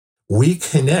we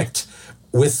connect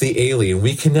with the alien,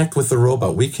 we connect with the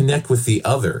robot, we connect with the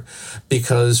other,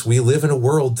 because we live in a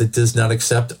world that does not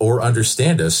accept or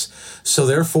understand us. So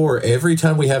therefore, every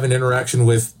time we have an interaction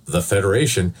with the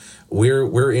Federation,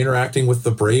 we're interacting with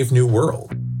the brave new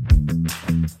world.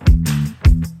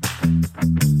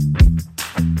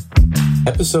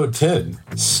 Episode 10,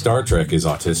 Star Trek is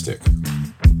Autistic.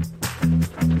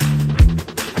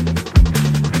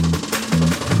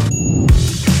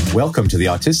 Welcome to the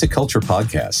Autistic Culture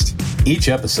Podcast. Each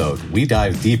episode, we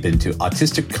dive deep into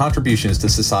autistic contributions to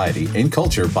society and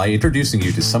culture by introducing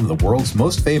you to some of the world's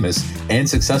most famous and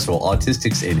successful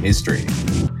autistics in history.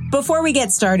 Before we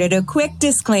get started, a quick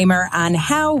disclaimer on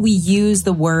how we use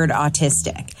the word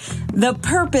autistic. The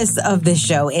purpose of this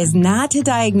show is not to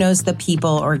diagnose the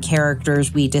people or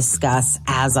characters we discuss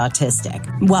as autistic.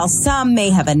 While some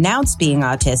may have announced being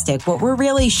autistic, what we're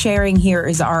really sharing here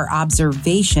is our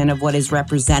observation of what is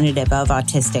representative of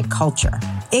autistic culture.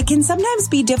 It can sometimes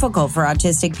be difficult for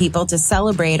autistic people to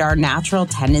celebrate our natural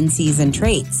tendencies and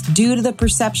traits due to the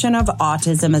perception of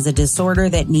autism as a disorder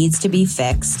that needs to be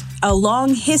fixed, a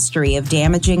long history of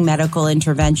damaging medical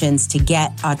interventions to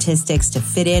get autistics to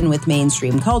fit in with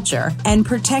mainstream culture, and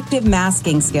protective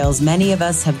masking skills many of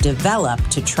us have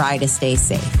developed to try to stay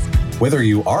safe. Whether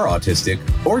you are autistic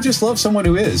or just love someone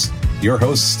who is, your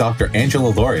hosts, Dr. Angela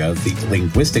Loria, the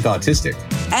linguistic autistic,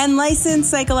 and licensed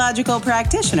psychological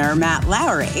practitioner Matt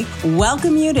Lowry,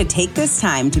 welcome you to take this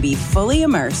time to be fully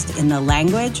immersed in the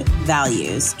language,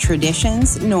 values,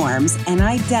 traditions, norms, and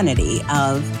identity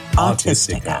of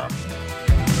Autistica.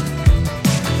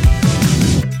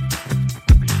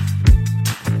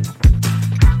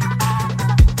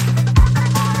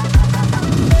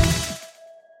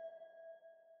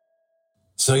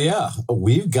 So yeah,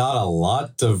 we've got a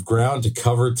lot of ground to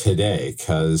cover today,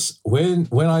 because when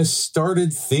I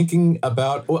started thinking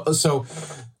about, so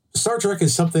Star Trek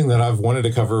is something that I've wanted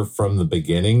to cover from the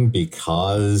beginning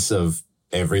because of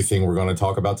everything we're going to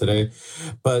talk about today.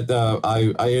 But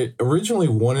I originally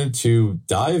wanted to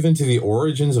dive into the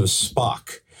origins of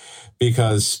Spock,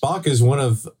 because Spock is one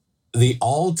of the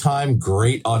all-time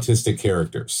great autistic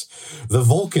characters. The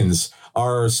Vulcans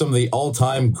are some of the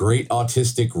all-time great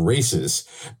autistic races,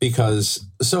 because,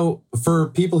 so for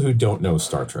people who don't know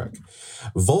Star Trek,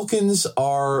 Vulcans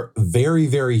are very,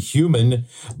 very human,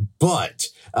 but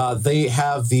they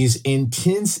have these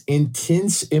intense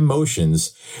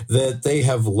emotions that they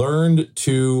have learned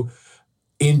to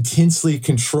intensely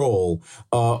control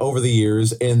over the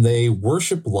years, and they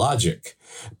worship logic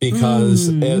because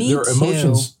their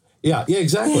emotions... Yeah,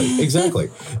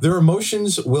 exactly. Their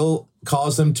emotions will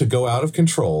cause them to go out of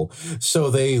control.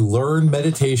 So they learn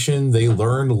meditation, they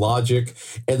learn logic,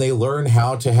 and they learn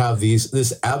how to have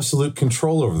this absolute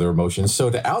control over their emotions. So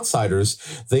to outsiders,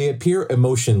 they appear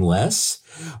emotionless,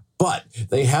 but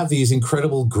they have these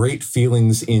incredible, great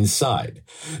feelings inside.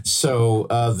 So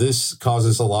this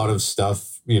causes a lot of stuff,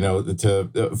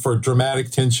 for dramatic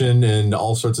tension and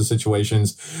all sorts of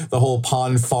situations. The whole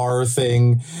Pon farr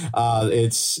thing,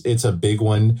 it's a big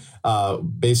one.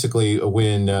 Basically,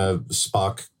 when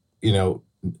Spock,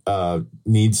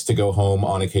 needs to go home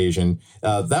on occasion,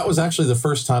 that was actually the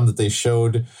first time that they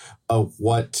showed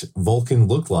what Vulcan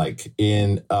looked like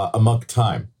in Amok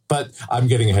Time. But I'm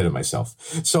getting ahead of myself.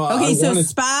 So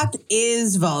Spock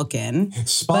is Vulcan.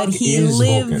 Spock but he is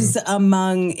lives Vulcan.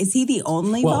 among. Is he the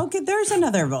only Vulcan? There's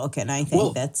another Vulcan, I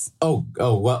think.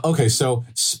 Okay. So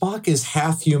Spock is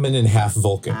half human and half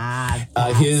Vulcan.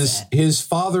 His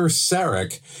father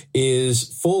Sarek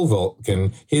is full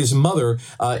Vulcan. His mother,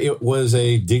 it was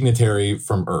a dignitary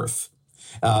from Earth.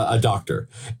 A doctor,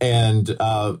 and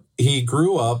he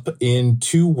grew up in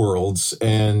two worlds,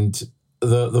 and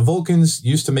the Vulcans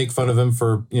used to make fun of him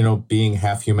for, being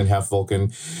half human, half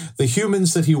Vulcan. The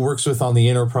humans that he works with on the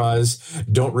Enterprise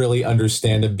don't really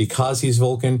understand him because he's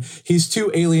Vulcan. He's too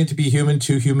alien to be human,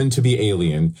 too human to be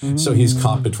alien. So he's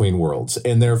caught between worlds,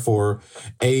 and therefore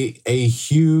a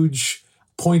huge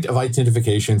point of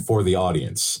identification for the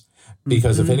audience.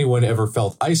 Because if anyone ever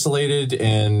felt isolated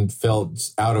and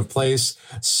felt out of place,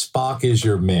 Spock is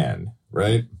your man,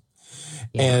 right?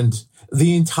 Yeah. And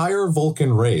the entire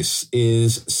Vulcan race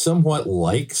is somewhat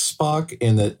like Spock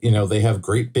in that, they have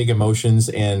great big emotions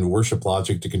and worship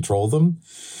logic to control them.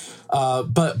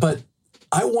 But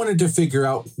I wanted to figure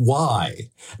out why,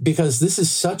 because this is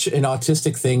such an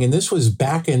autistic thing. And this was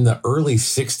back in the early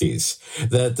 60s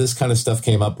that this kind of stuff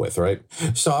came up with, right?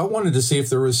 So I wanted to see if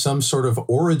there was some sort of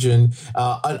origin,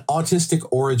 an autistic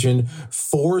origin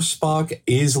for Spock.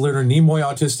 Is Leonard Nimoy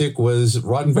autistic? Was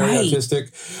Roddenberry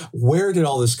autistic? Where did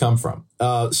all this come from?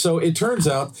 So it turns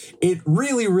out it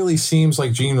really, really seems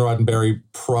like Gene Roddenberry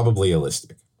probably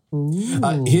autistic.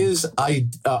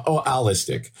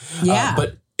 Allistic. Yeah.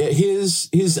 But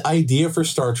his idea for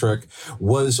Star Trek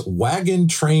was wagon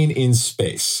train in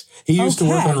space. He used to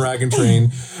work on Wagon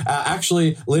Train.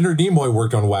 Actually, Leonard Nimoy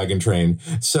worked on Wagon Train.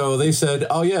 So they said,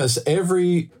 oh, yes,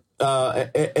 every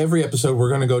episode we're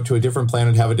going to go to a different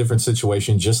planet, have a different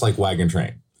situation, just like Wagon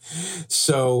Train.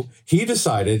 So he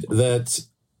decided that,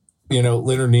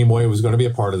 Leonard Nimoy was going to be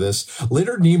a part of this.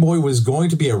 Leonard Nimoy was going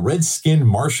to be a red-skinned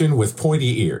Martian with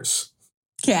pointy ears.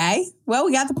 Okay. Well,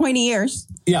 we got the pointy ears.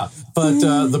 Yeah, but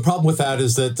the problem with that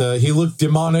is that he looked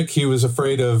demonic. He was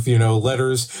afraid of,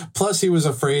 letters. Plus, he was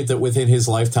afraid that within his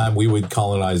lifetime, we would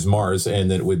colonize Mars and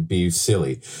that it would be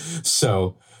silly.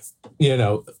 So,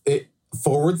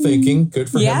 forward thinking, good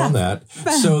for him on that.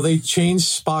 So they changed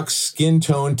Spock's skin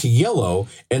tone to yellow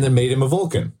and then made him a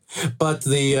Vulcan. But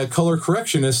the color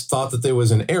correctionist thought that there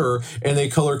was an error, and they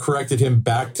color corrected him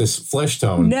back to flesh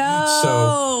tone.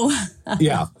 No.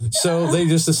 So they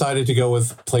just decided to go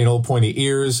with plain old pointy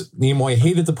ears. Nimoy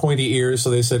hated the pointy ears, so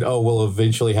they said, "Oh, we'll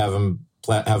eventually have him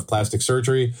have plastic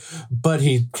surgery." But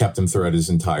he kept them throughout his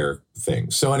entire thing.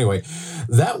 So anyway,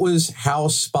 that was how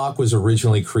Spock was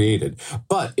originally created.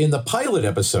 But in the pilot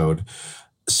episode,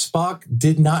 Spock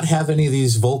did not have any of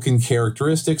these Vulcan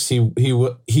characteristics. He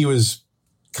was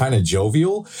kind of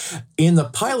jovial. In the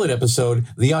pilot episode,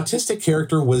 the autistic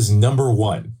character was number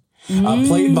one,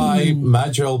 played by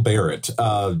Majel Barrett,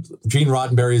 Gene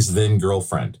Roddenberry's then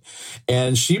girlfriend.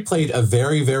 And she played a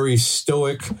very, very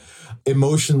stoic,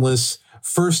 emotionless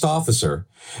first officer.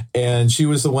 And she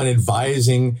was the one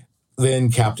advising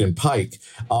then Captain Pike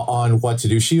on what to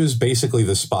do. She was basically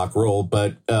the Spock role,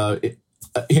 but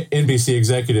NBC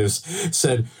executives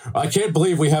said, "I can't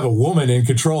believe we have a woman in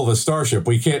control of the starship.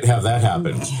 We can't have that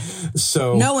happen."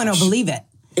 So no one will believe it.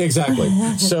 Exactly.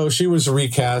 So she was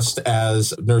recast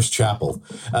as Nurse Chapel.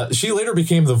 She later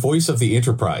became the voice of the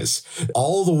Enterprise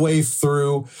all the way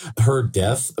through her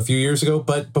death a few years ago.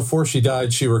 But before she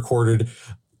died, she recorded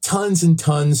tons and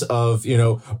tons of,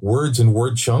 words and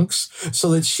word chunks so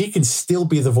that she can still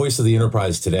be the voice of the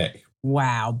Enterprise today.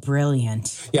 Wow,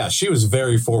 brilliant. Yeah, she was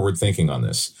very forward thinking on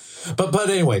this. But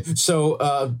anyway,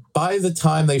 so by the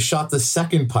time they shot the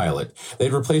second pilot,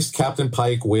 they'd replaced Captain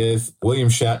Pike with William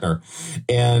Shatner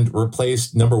and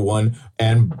replaced number one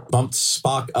and bumped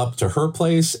Spock up to her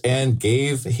place and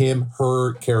gave him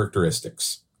her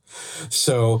characteristics.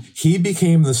 So he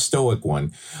became the stoic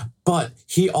one, but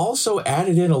he also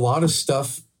added in a lot of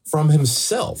stuff from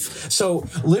himself. So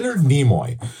Leonard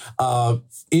Nimoy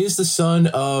is the son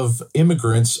of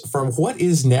immigrants from what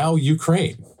is now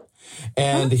Ukraine.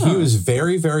 And he was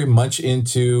very, very much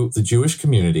into the Jewish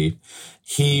community.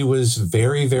 He was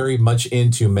very, very much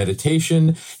into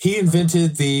meditation. He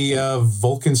invented the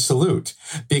Vulcan salute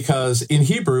because in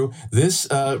Hebrew, this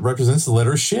represents the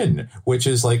letter Shin, which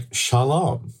is like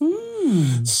shalom.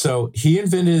 So he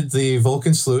invented the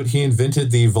Vulcan salute. He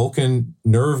invented the Vulcan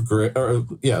nerve grip,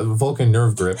 Vulcan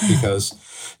nerve grip because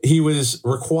he was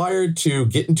required to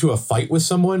get into a fight with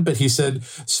someone, but he said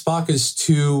Spock is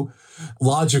too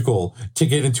logical to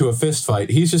get into a fist fight.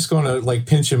 He's just going to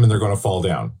pinch him and they're going to fall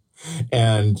down.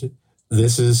 And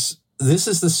this is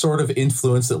the sort of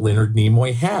influence that Leonard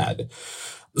Nimoy had.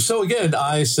 So again,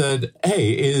 I said,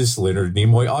 hey, is Leonard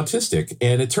Nimoy autistic?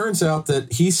 And it turns out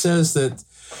that he says that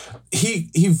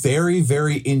he very,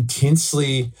 very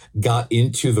intensely got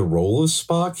into the role of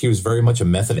Spock. He was very much a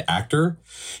method actor.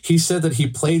 He said that he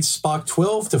played Spock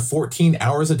 12 to 14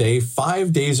 hours a day,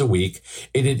 5 days a week,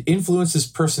 and it influenced his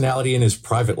personality and his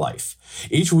private life.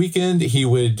 Each weekend, he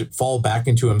would fall back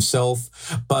into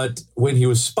himself, but when he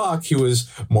was Spock, he was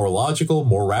more logical,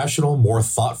 more rational, more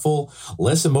thoughtful,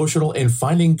 less emotional, and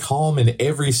finding calm in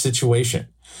every situation.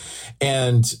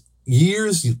 And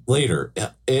years later,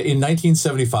 in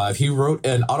 1975, he wrote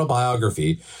an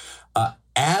autobiography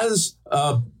as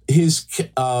his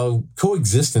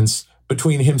coexistence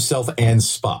between himself and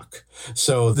Spock.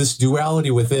 So this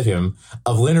duality within him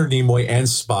of Leonard Nimoy and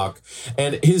Spock.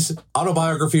 And his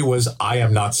autobiography was, I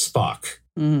Am Not Spock.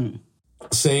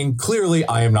 Saying clearly,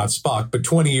 I am not Spock. But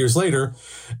 20 years later,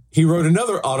 he wrote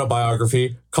another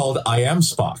autobiography called I Am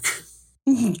Spock.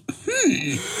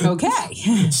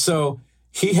 Okay. So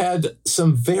he had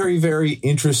some very, very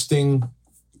interesting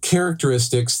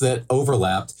characteristics that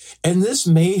overlapped. And this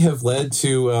may have led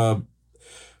to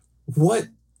what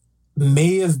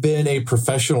may have been a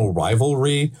professional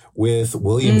rivalry with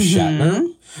William Shatner.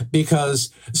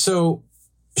 Because, so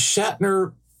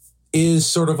Shatner is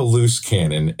sort of a loose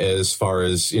cannon as far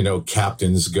as,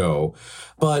 captains go.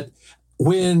 But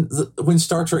when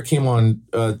Star Trek came on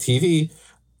TV,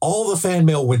 all the fan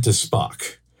mail went to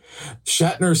Spock.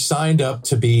 Shatner signed up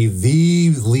to be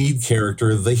the lead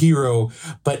character, the hero,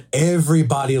 but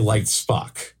everybody liked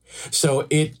Spock. So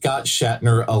it got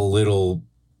Shatner a little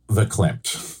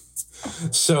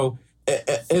verklempt. So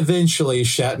eventually,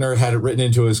 Shatner had it written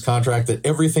into his contract that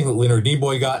everything that Leonard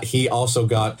Nimoy got, he also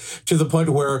got, to the point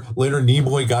where Leonard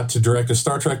Nimoy got to direct a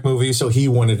Star Trek movie, so he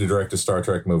wanted to direct a Star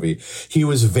Trek movie. He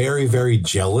was very, very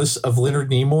jealous of Leonard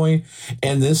Nimoy,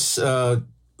 and this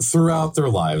throughout their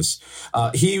lives.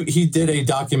 He did a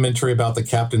documentary about the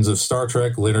captains of Star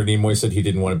Trek. Leonard Nimoy said he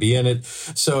didn't want to be in it.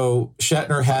 So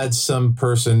Shatner had some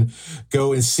person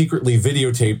go and secretly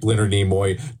videotape Leonard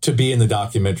Nimoy to be in the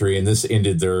documentary, and this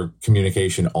ended their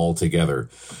communication altogether.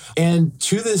 And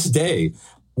to this day,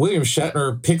 William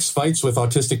Shatner picks fights with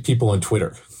autistic people on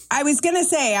Twitter. I was going to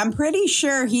say, I'm pretty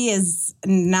sure he is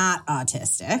not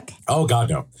autistic. Oh, God,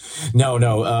 no.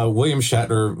 No. William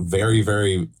Shatner, very,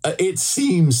 very, it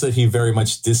seems that he very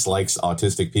much dislikes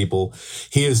autistic people.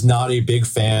 He is not a big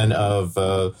fan of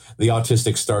the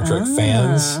autistic Star Trek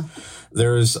fans.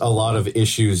 There's a lot of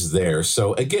issues there.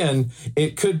 So again,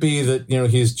 it could be that,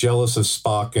 he's jealous of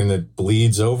Spock and it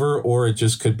bleeds over, or it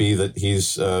just could be that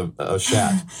he's a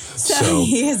Shat. So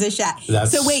he is a Shat.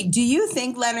 So wait, do you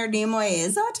think Leonard Nimoy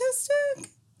is autistic?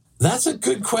 That's a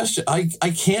good question. I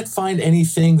can't find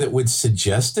anything that would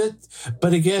suggest it,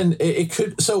 but again, it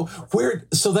could. So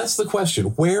that's the question.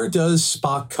 Where does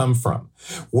Spock come from?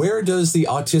 Where does the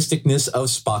autisticness of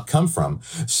Spock come from?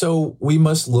 So we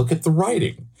must look at the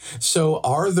writing. So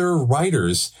are there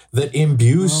writers that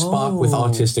imbue Spock with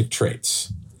autistic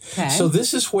traits? Okay. So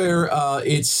this is where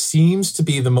it seems to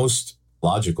be the most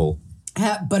logical.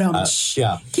 But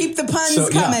yeah. Keep the puns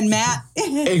coming, Matt.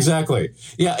 Exactly.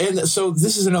 Yeah, and so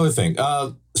this is another thing.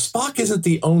 Spock isn't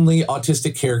the only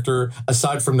autistic character,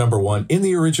 aside from number one, in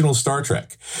the original Star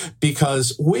Trek.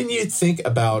 Because when you think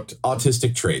about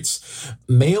autistic traits,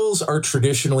 males are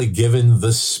traditionally given the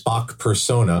Spock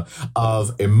persona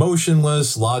of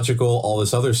emotionless, logical, all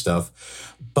this other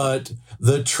stuff. But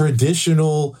the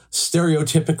traditional,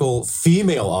 stereotypical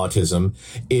female autism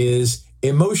is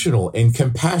emotional and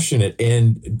compassionate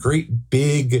and great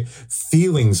big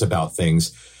feelings about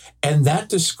things. And that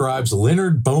describes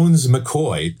Leonard Bones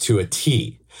McCoy to a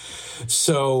T.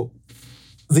 So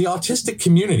the autistic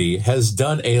community has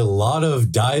done a lot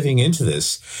of diving into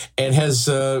this and has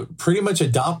pretty much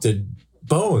adopted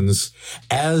Bones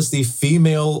as the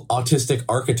female autistic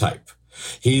archetype.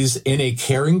 He's in a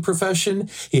caring profession.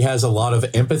 He has a lot of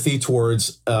empathy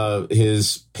towards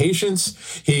his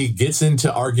patients. He gets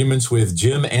into arguments with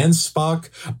Jim and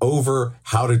Spock over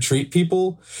how to treat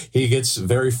people. He gets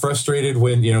very frustrated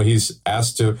when, he's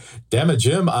asked to, damn it,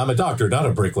 Jim, I'm a doctor, not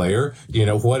a bricklayer,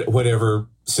 whatever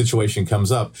situation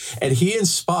comes up. And he and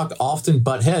Spock often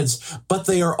butt heads, but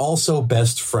they are also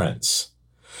best friends.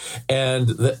 And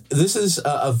this is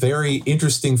a very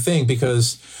interesting thing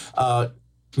because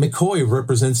McCoy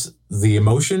represents the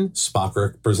emotion, Spock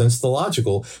represents the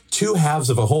logical, two halves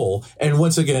of a whole. And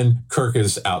once again, Kirk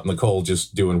is out in the cold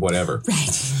just doing whatever.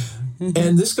 Right.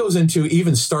 And this goes into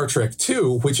even Star Trek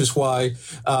 2, which is why,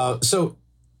 so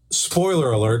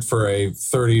spoiler alert for a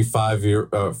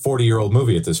 40-year-old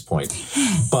movie at this point.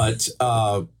 But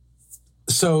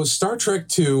so Star Trek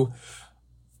 2,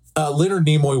 Leonard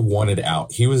Nimoy wanted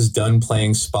out. He was done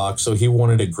playing Spock, so he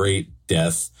wanted a great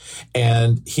death.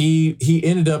 And he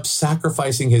ended up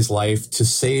sacrificing his life to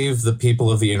save the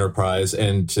people of the Enterprise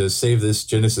and to save this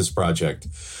Genesis project.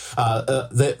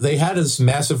 They had this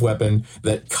massive weapon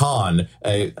that Khan,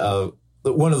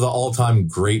 one of the all-time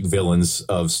great villains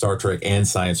of Star Trek and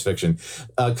science fiction,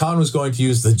 Khan was going to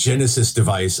use the Genesis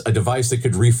device, a device that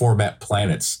could reformat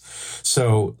planets.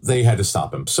 So they had to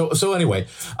stop him. So anyway,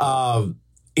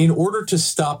 in order to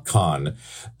stop Khan,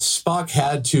 Spock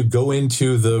had to go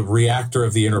into the reactor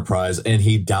of the Enterprise, and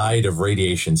he died of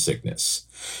radiation sickness.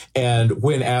 And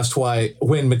when asked why,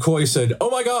 when McCoy said, "Oh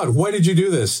my God, why did you do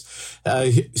this?"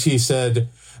 He said,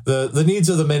 the needs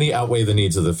of the many outweigh the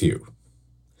needs of the few.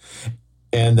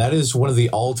 And that is one of the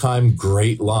all-time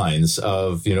great lines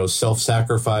of,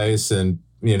 self-sacrifice and,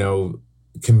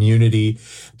 community,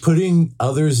 putting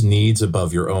others' needs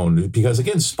above your own. Because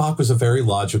again, Spock was a very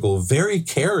logical, very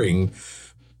caring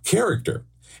character.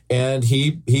 And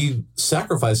he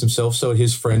sacrificed himself so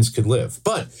his friends could live.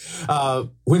 But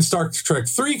when Star Trek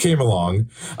 3 came along,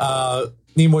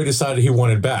 Nimoy decided he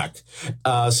wanted back.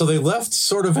 So they left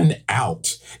sort of an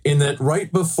out in that right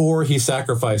before he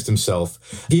sacrificed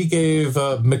himself, he gave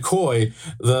McCoy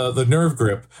the nerve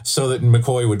grip so that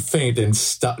McCoy would faint and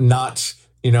not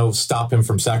stop him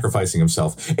from sacrificing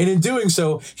himself. And in doing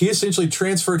so, he essentially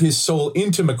transferred his soul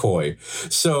into McCoy.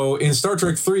 So in Star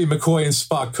Trek 3, McCoy and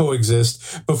Spock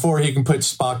coexist before he can put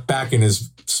Spock back in his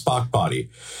Spock body.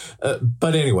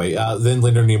 But anyway, then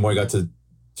Leonard Nimoy got to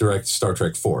direct Star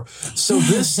Trek 4. So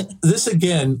this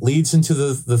again leads into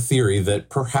the theory that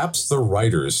perhaps the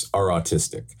writers are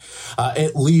autistic.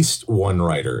 At least one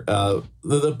writer.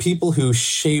 The people who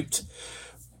shaped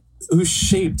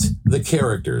the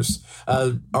characters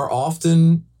are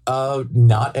often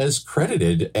not as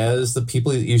credited as the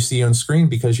people that you see on screen,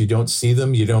 because you don't see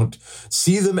them. You don't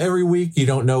see them every week. You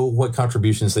don't know what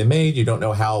contributions they made. You don't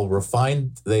know how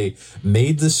refined they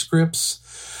made the scripts.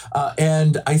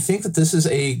 And I think that this is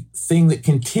a thing that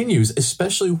continues,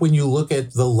 especially when you look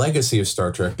at the legacy of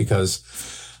Star Trek, because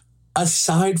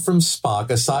aside from Spock,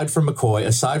 aside from McCoy,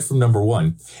 aside from number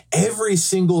one, every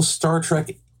single Star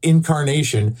Trek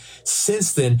incarnation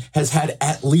since then has had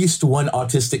at least one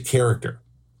autistic character.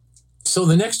 So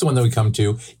the next one that we come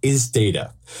to is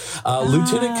Data.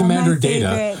 Lieutenant Commander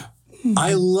Data.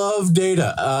 I love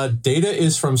Data. Data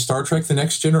is from Star Trek The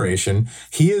Next Generation.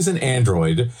 He is an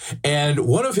android. And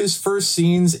one of his first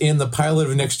scenes in the pilot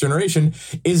of Next Generation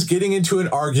is getting into an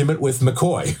argument with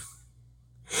McCoy.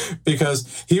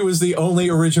 Because he was the only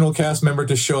original cast member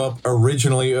to show up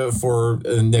originally for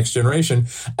Next Generation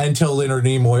until Leonard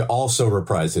Nimoy also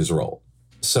reprised his role.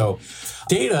 So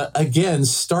Data, again,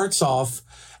 starts off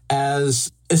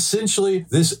as essentially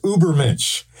this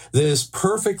Ubermensch, this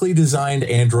perfectly designed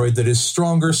android that is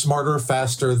stronger, smarter,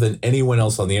 faster than anyone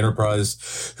else on the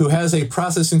Enterprise, who has a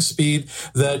processing speed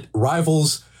that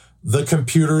rivals the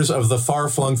computers of the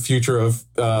far-flung future of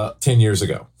 10 years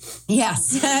ago.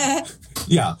 Yes.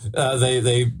 Yeah,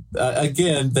 they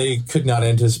could not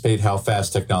anticipate how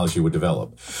fast technology would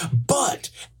develop. But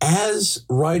as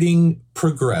writing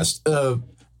progressed,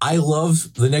 I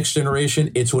love The Next Generation.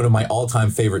 It's one of my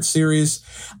all-time favorite series.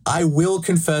 I will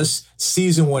confess,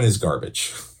 season 1 is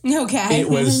garbage. Okay.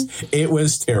 It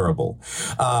was terrible.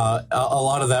 A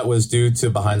lot of that was due to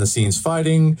behind-the-scenes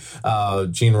fighting,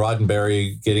 Gene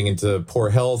Roddenberry getting into poor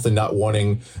health and not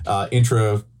wanting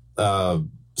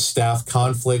staff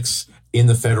conflicts in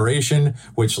the Federation,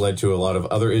 which led to a lot of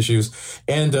other issues.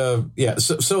 And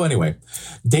so anyway,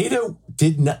 Data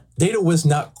was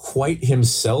not quite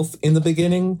himself in the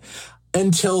beginning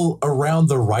until around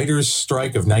the writers'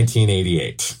 strike of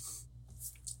 1988.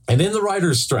 And in the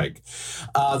writers' strike,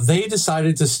 they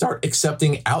decided to start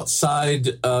accepting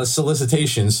outside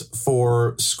solicitations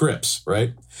for scripts,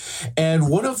 right? And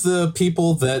one of the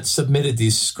people that submitted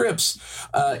these scripts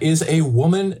is a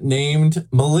woman named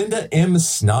Melinda M.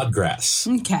 Snodgrass.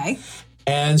 Okay.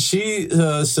 And she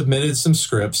submitted some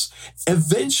scripts.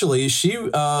 Eventually, she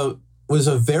was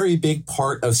a very big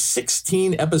part of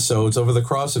 16 episodes over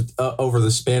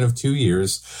the span of 2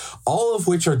 years, all of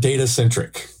which are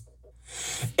data-centric.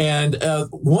 And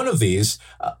one of these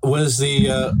was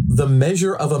the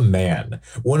Measure of a Man,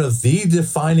 one of the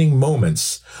defining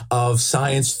moments of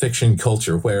science fiction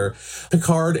culture, where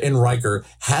Picard and Riker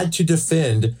had to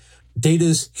defend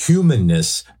Data's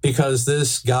humanness because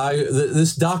this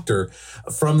doctor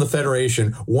from the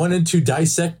Federation wanted to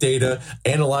dissect Data,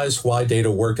 analyze why Data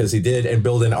worked as he did, and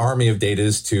build an army of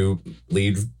Datas to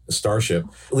lead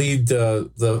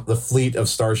the fleet of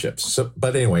starships. So,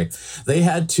 but anyway, they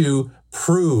had to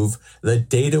prove that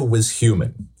Data was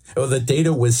human, or that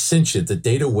Data was sentient, that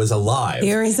Data was alive.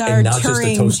 Here is our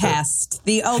Turing test,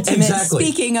 the ultimate. Exactly.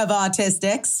 Speaking of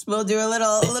autistics, we'll do a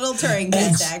little Turing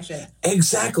test action.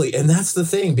 Exactly, and that's the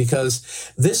thing,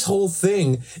 because this whole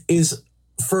thing is,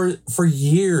 for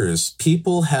years,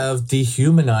 people have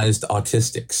dehumanized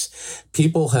autistics.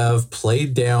 People have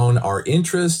played down our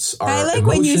interests, our I like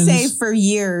emotions. when you say for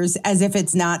years, as if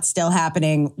it's not still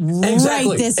happening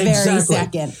right this very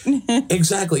second.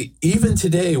 Exactly. Even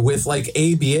today with like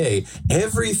ABA,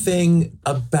 everything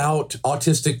about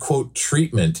autistic, quote,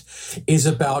 treatment is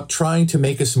about trying to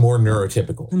make us more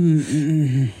neurotypical.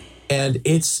 Mm-mm. And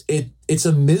it's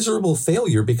a miserable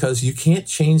failure, because you can't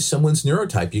change someone's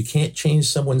neurotype. You can't change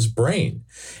someone's brain.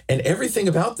 And everything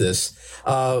about this,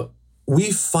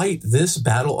 we fight this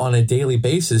battle on a daily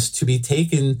basis to be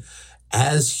taken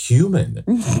as human,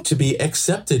 to be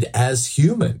accepted as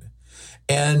human.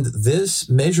 And this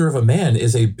Measure of a Man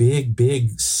is a big,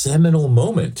 big seminal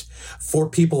moment for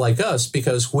people like us,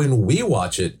 because when we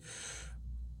watch it,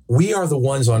 we are the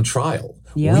ones on trial.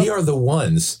 Yep. We are the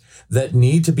ones that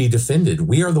need to be defended.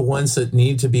 We are the ones that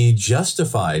need to be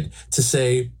justified to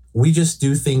say, we just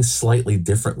do things slightly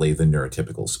differently than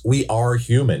neurotypicals. We are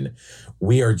human.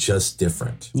 We are just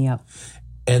different. Yep.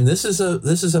 And this is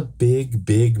a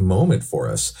big moment for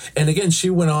us. And again, she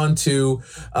went on to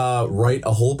write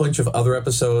a whole bunch of other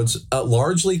episodes,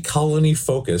 largely colony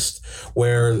focused,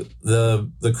 where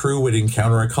the crew would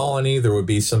encounter a colony. There would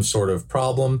be some sort of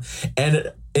problem,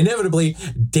 and inevitably,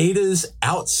 Data's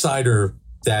outsider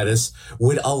status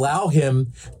would allow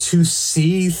him to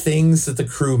see things that the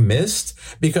crew missed,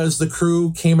 because the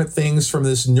crew came at things from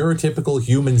this neurotypical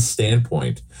human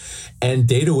standpoint. And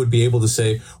Data would be able to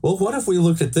say, well, what if we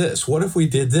looked at this? What if we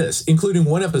did this? Including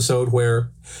one episode where,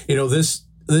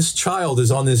 this child is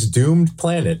on this doomed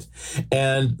planet,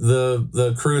 and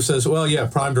the crew says, well, yeah,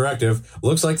 Prime Directive,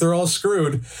 looks like they're all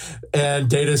screwed. And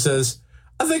Data says,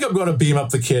 I think I'm going to beam up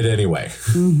the kid anyway.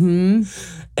 Mm-hmm.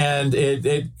 And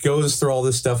it goes through all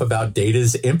this stuff about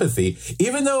Data's empathy,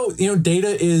 even though,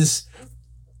 Data is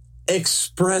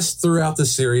expressed throughout the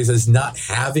series as not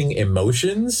having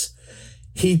emotions.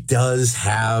 He does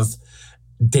have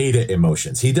Data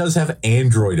emotions. He does have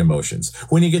android emotions.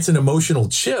 When he gets an emotional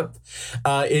chip,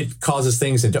 it causes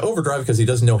things into overdrive because he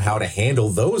doesn't know how to handle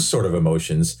those sort of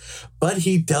emotions. But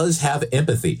he does have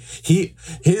empathy.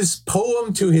 His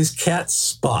poem to his cat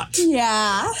Spot.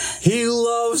 Yeah. He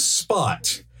loves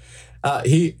Spot.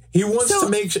 He wants to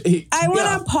make sure. I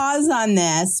want to pause on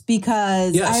this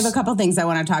because I have a couple things I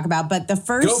want to talk about. But the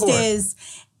first is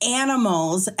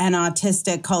animals and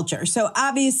autistic culture. So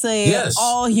obviously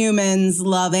all humans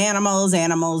love animals.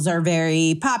 Animals are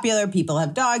very popular. People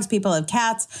have dogs, people have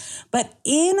cats. But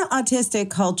in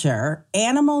autistic culture,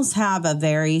 animals have a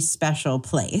very special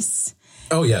place.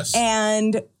 Oh, yes.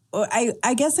 And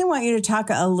I guess I want you to talk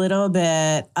a little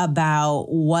bit about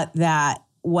what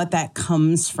that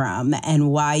comes from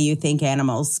and why you think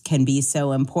animals can be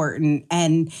so important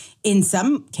and in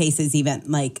some cases even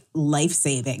like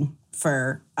life-saving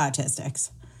for autistics.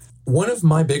 One of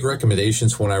my big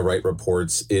recommendations when I write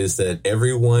reports is that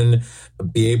everyone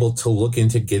be able to look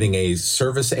into getting a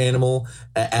service animal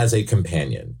as a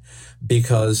companion.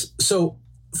 Because,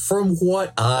 from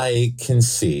what I can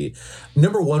see,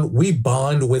 number one, we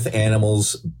bond with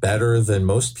animals better than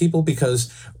most people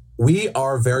because we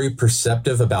are very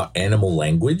perceptive about animal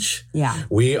language. Yeah.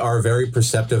 We are very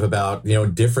perceptive about,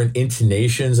 different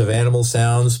intonations of animal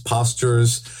sounds,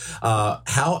 postures,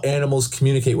 how animals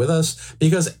communicate with us,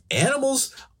 because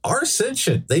animals are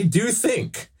sentient. They do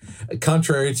think,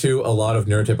 contrary to a lot of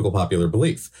neurotypical popular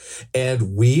belief.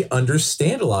 And we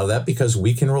understand a lot of that because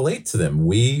we can relate to them.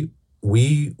 We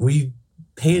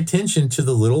pay attention to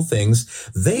the little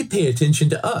things. They pay attention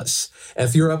to us.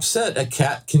 If you're upset, a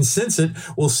cat can sense it,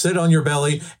 will sit on your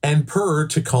belly and purr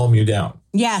to calm you down.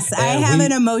 Yes, I have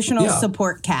an emotional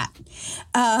support cat.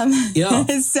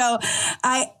 So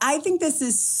I think this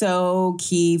is so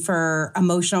key for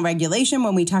emotional regulation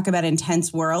when we talk about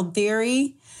intense world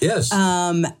theory. Yes.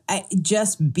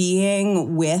 Just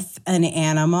being with an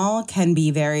animal can be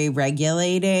very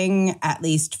regulating, at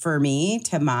least for me,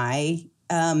 to my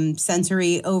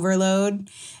sensory overload.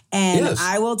 And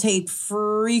I will take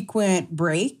frequent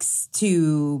breaks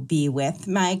to be with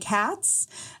my cats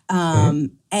and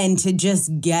to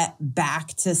just get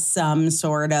back to some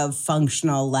sort of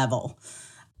functional level.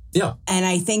 Yeah. And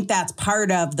I think that's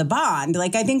part of the bond.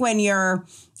 Like, I think when you're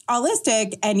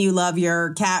holistic and you love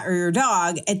your cat or your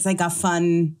dog, it's like a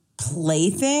fun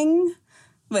plaything.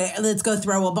 Let's go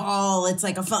throw a ball. It's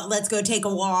like let's go take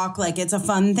a walk. Like, it's a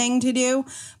fun thing to do.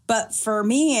 But for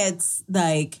me, it's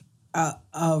like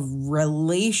a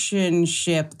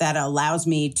relationship that allows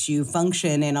me to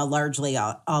function in a largely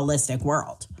holistic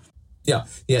world. Yeah.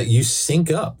 Yeah. You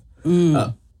sync up.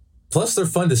 Plus, they're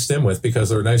fun to stim with because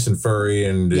they're nice and furry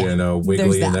and,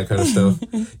 wiggly and that kind of stuff.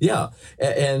 Yeah.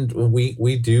 And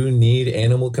we do need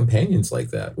animal companions like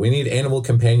that. We need animal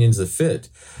companions that fit.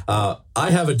 I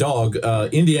have a dog,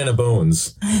 Indiana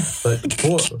Bones,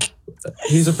 but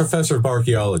he's a professor of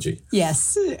archaeology.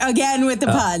 Yes. Again, with the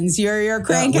puns. You're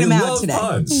cranking them out today.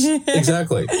 Puns.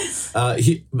 Exactly.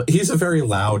 He's a very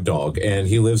loud dog, and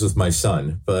he lives with my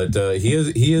son. But he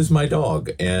is my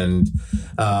dog, and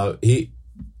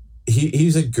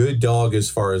he's a good dog as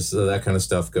far as that kind of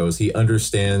stuff goes. He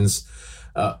understands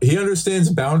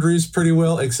boundaries pretty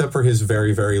well, except for his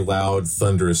very, very loud,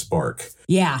 thunderous bark.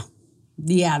 Yeah.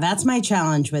 Yeah, that's my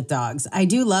challenge with dogs. I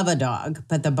do love a dog,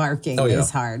 but the barking is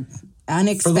hard.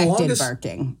 Unexpected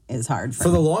barking is hard for me.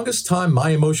 For the longest time, my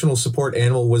emotional support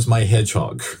animal was my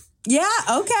hedgehog. Yeah,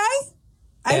 okay.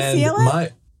 I feel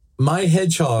it. My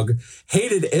hedgehog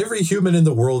hated every human in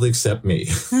the world except me.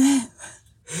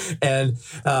 And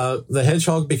the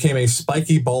hedgehog became a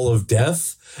spiky ball of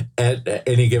death at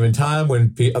any given time.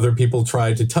 When other people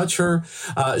tried to touch her,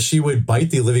 she would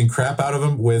bite the living crap out of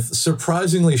them with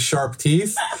surprisingly sharp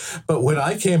teeth. But when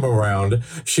I came around,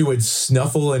 she would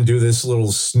snuffle and do this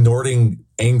little snorting,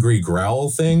 angry growl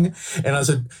thing. And I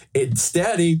said, "It's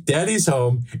Daddy. Daddy's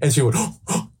home." And she would,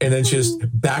 and then she just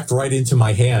backed right into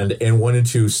my hand and wanted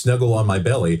to snuggle on my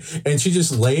belly. And she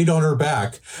just laid on her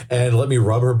back and let me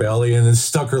rub her belly, and then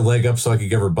stuck her leg up so I could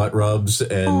give her butt rubs.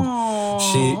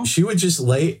 And she would just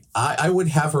lay, I would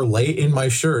have her lay in my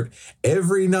shirt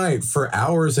every night for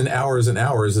hours and hours and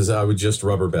hours as I would just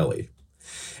rub her belly.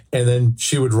 And then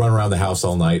she would run around the house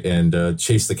all night and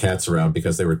chase the cats around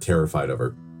because they were terrified of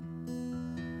her.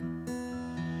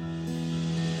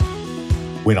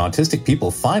 When autistic people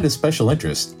find a special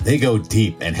interest, they go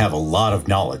deep and have a lot of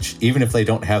knowledge, even if they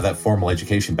don't have that formal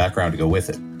education background to go with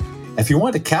it. If you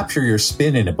want to capture your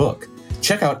spin in a book,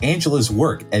 check out Angela's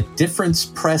work at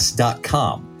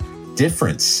differencepress.com,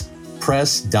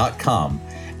 differencepress.com,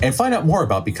 and find out more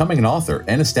about becoming an author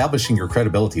and establishing your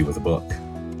credibility with a book.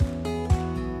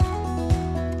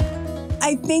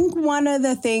 I think one of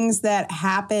the things that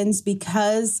happens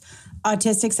because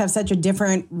autistics have such a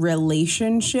different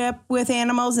relationship with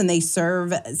animals and they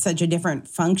serve such a different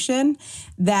function,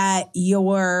 that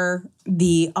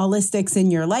the Aulistics in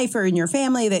your life or in your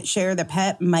family that share the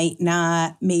pet might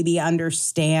not maybe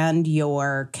understand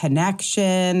your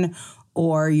connection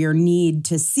or your need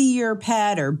to see your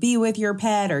pet or be with your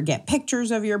pet or get pictures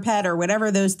of your pet or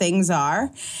whatever those things are.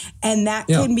 And that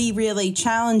can be really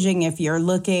challenging if you're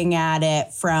looking at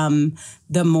it from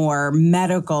the more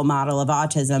medical model of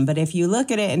autism. But if you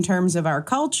look at it in terms of our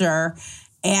culture,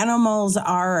 animals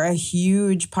are a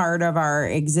huge part of our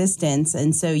existence.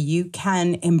 And so you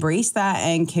can embrace that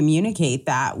and communicate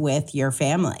that with your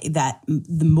family, that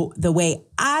the way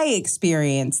I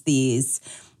experience these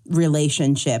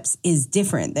relationships is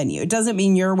different than you. It doesn't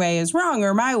mean your way is wrong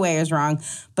or my way is wrong,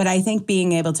 but I think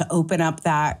being able to open up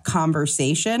that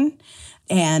conversation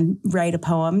and write a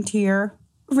poem to your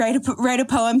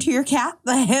cat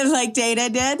like Data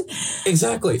did.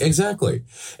 Exactly.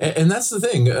 And that's the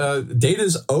thing.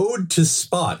 Data's ode to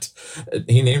Spot.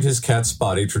 He named his cat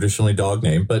Spot, a traditionally dog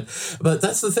name, but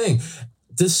that's the thing.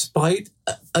 Despite,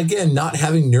 again, not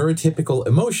having neurotypical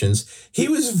emotions, he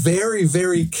was very,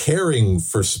 very caring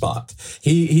for Spot.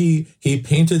 He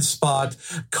painted Spot,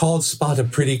 called Spot a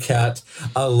pretty cat,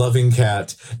 a loving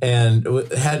cat, and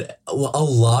had a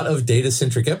lot of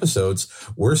data-centric episodes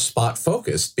where Spot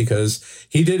focused because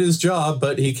he did his job,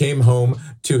 but he came home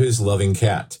to his loving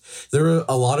cat. There were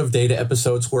a lot of Data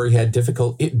episodes where he had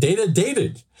Data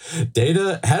dated.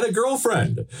 Data had a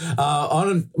girlfriend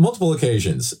on multiple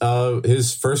occasions.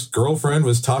 His first girlfriend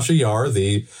was Tasha Yar,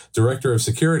 the director of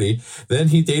security. Then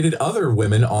he dated other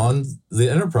women on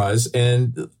the Enterprise,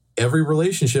 and every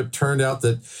relationship turned out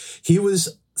that he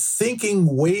was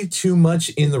thinking way too much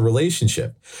in the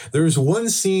relationship. There's one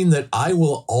scene that I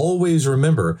will always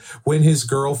remember when his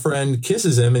girlfriend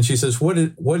kisses him and she says, what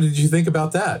did you think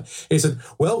about that? He said,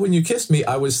 "Well, when you kissed me,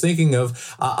 I was thinking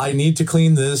of, I need to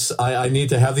clean this. I need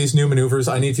to have these new maneuvers.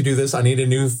 I need to do this. I need a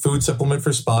new food supplement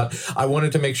for Spot. I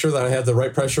wanted to make sure that I had the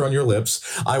right pressure on your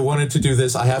lips. I wanted to do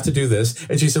this. I have to do this."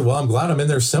 And she said, "Well, I'm glad I'm in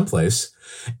there someplace."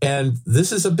 And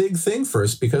this is a big thing for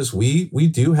us because we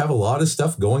do have a lot of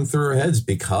stuff going through our heads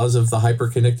because of the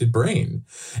hyperconnected brain.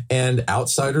 And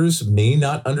outsiders may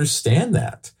not understand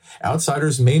that.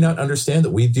 Outsiders may not understand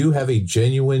that we do have a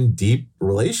genuine, deep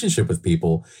relationship with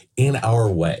people in our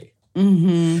way.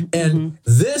 Mm-hmm, and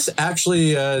this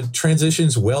actually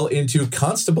transitions well into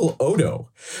Constable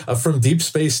Odo from Deep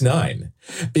Space Nine,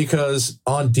 because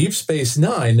on Deep Space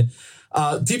Nine,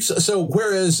 so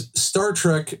whereas Star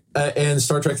Trek and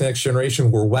Star Trek The Next Generation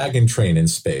were wagon train in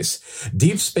space,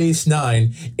 Deep Space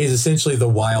Nine is essentially the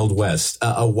Wild West,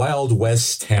 a Wild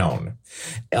West town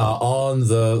on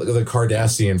the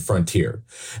Cardassian frontier.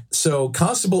 So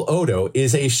Constable Odo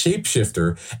is a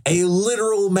shapeshifter, a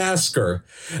literal masker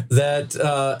that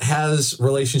has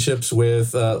relationships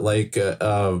with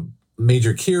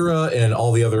Major Kira and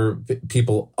all the other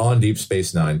people on Deep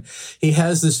Space Nine. He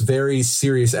has this very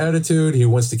serious attitude. He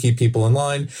wants to keep people in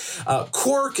line.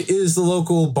 Quark is the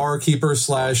local barkeeper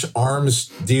 / arms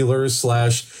dealer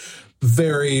 /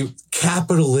 very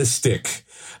capitalistic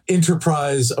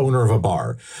enterprise owner of a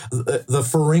bar. The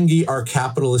Ferengi are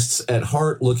capitalists at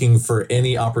heart, looking for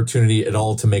any opportunity at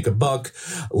all to make a buck,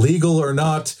 legal or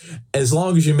not. As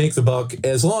long as you make the buck,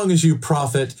 as long as you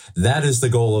profit, that is the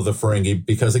goal of the Ferengi,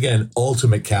 because again,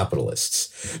 ultimate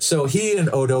capitalists. So he and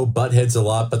Odo butt heads a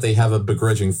lot, but they have a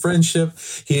begrudging friendship.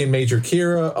 He and Major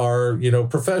Kira are,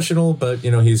 professional, but,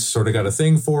 he's sort of got a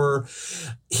thing for her.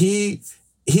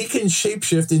 He can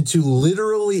shapeshift into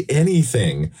literally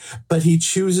anything, but he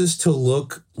chooses to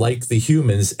look like the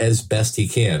humans as best he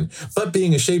can. But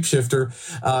being a shapeshifter,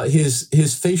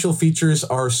 his facial features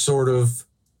are sort of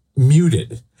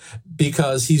muted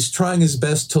because he's trying his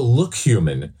best to look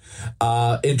human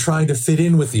and trying to fit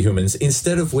in with the humans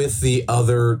instead of with the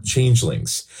other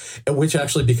changelings, which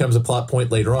actually becomes a plot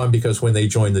point later on, because when they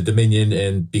join the Dominion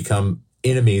and become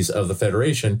enemies of the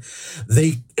Federation,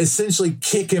 they essentially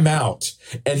kick him out,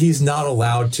 and he's not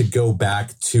allowed to go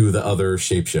back to the other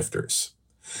shapeshifters.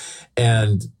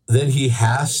 And then he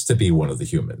has to be one of the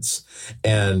humans.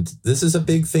 And this is a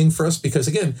big thing for us because,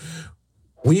 again,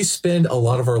 we spend a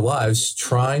lot of our lives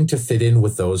trying to fit in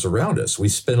with those around us. We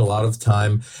spend a lot of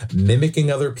time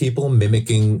mimicking other people,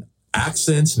 mimicking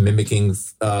accents, mimicking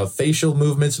facial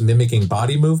movements, mimicking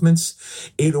body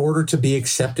movements in order to be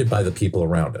accepted by the people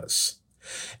around us.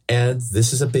 And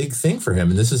this is a big thing for him.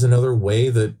 And this is another way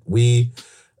that we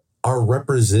are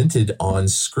represented on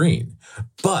screen.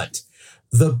 But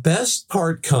the best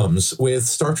part comes with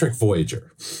Star Trek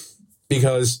Voyager,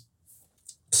 because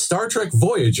Star Trek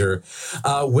Voyager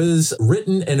was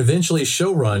written and eventually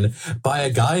showrun by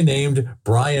a guy named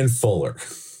Brian Fuller.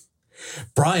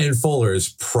 Brian Fuller is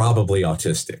probably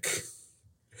autistic.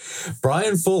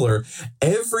 Brian Fuller,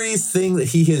 everything that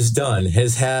he has done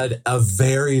has had a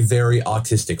very, very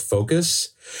autistic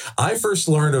focus. I first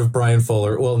learned of Brian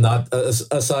Fuller, well, not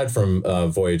aside from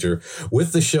Voyager,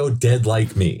 with the show Dead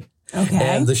Like Me. Okay.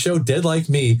 And the show Dead Like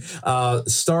Me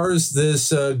stars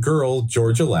this girl,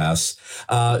 Georgia Lass.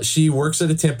 She works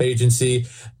at a temp agency.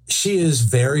 She is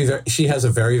she has a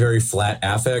very, very flat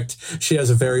affect. She has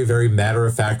a very, very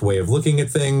matter-of-fact way of looking at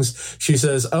things. She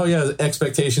says, oh yeah,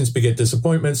 expectations beget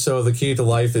disappointments, so the key to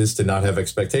life is to not have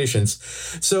expectations.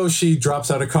 So she drops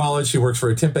out of college. She works for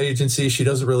a temp agency. She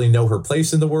doesn't really know her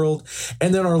place in the world.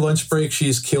 And then on our lunch break,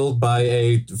 she's killed by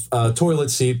a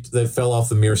toilet seat that fell off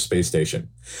the Mir space station.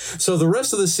 So the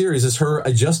rest of the series is her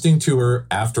adjusting to her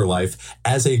afterlife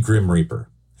as a Grim Reaper.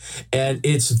 And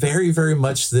it's very, very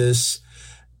much this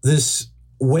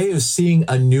way of seeing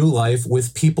a new life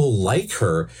with people like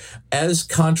her, as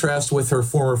contrast with her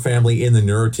former family in the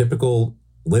neurotypical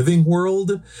living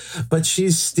world. But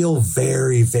she's still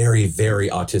very, very, very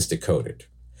autistic coded.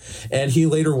 And he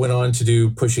later went on to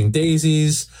do Pushing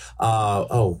Daisies.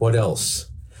 What else?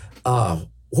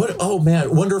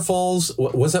 Wonder Falls.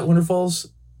 Was that Wonder Falls?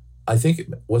 I think it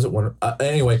wasn't one.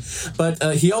 Anyway,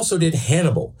 but he also did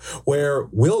Hannibal, where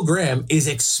Will Graham is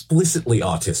explicitly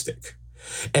autistic.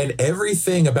 And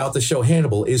everything about the show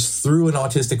Hannibal is through an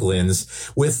autistic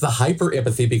lens with the hyper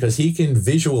empathy, because he can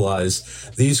visualize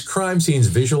these crime scenes,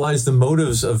 visualize the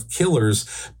motives of killers,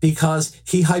 because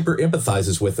he hyper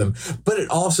empathizes with them. But it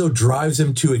also drives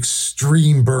him to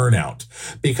extreme burnout,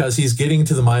 because he's getting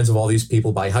to the minds of all these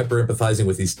people by hyper empathizing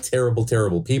with these terrible,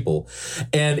 terrible people,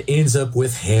 and ends up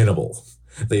with Hannibal,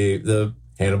 the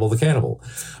Hannibal the Cannibal.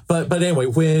 But anyway,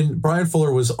 when Brian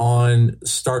Fuller was on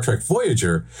Star Trek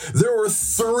Voyager, there were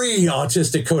 3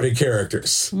 autistic coded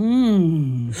characters.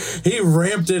 He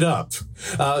ramped it up.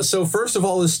 So first of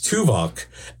all is Tuvok,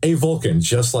 a Vulcan,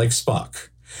 just like Spock.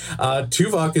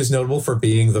 Tuvok is notable for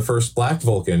being the first black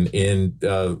Vulcan in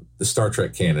the Star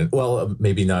Trek canon. Well,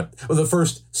 maybe not. Well, the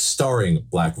first starring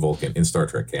black Vulcan in Star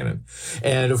Trek canon.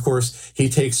 And of course, he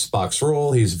takes Spock's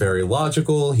role. He's very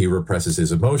logical. He represses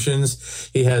his emotions.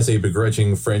 He has a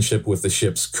begrudging friendship with the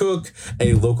ship's cook,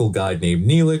 a local guide named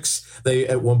Neelix. They,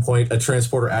 at one point, a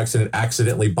transporter accident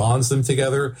accidentally bonds them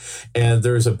together. And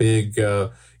there's a big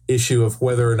issue of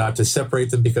whether or not to separate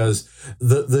them, because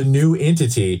the new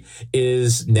entity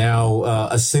is now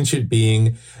a sentient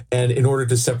being, and in order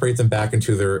to separate them back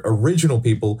into their original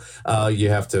people, you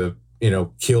have to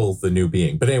kill the new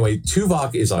being. But anyway,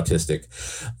 Tuvok is autistic.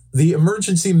 The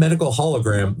emergency medical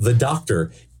hologram, the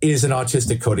Doctor, is an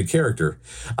autistic coded character.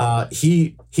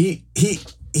 He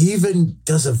even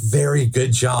does a very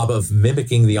good job of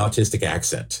mimicking the autistic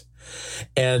accent.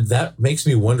 And that makes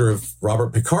me wonder if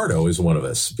Robert Picardo is one of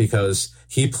us, because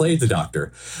he played the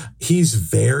Doctor. He's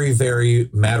very, very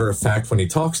matter of fact when he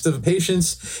talks to the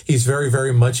patients. He's very,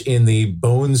 very much in the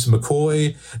Bones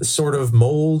McCoy sort of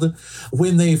mold.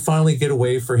 When they finally get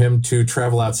away for him to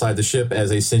travel outside the ship as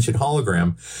a sentient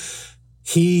hologram,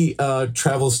 He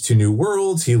travels to new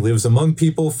worlds. He lives among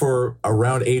people for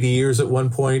around 80 years at one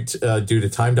point due to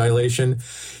time dilation.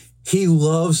 He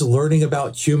loves learning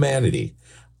about humanity.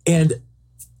 And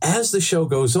as the show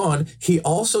goes on, he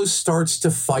also starts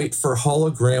to fight for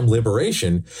hologram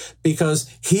liberation because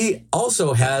he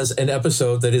also has an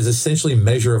episode that is essentially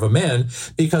Measure of a Man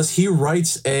because he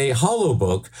writes a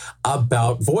holobook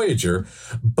about Voyager,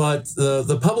 but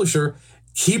the publisher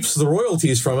keeps the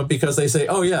royalties from it because they say,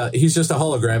 oh yeah, he's just a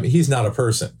hologram. He's not a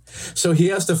person. So he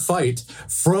has to fight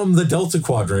from the Delta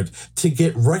Quadrant to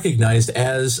get recognized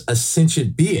as a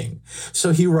sentient being.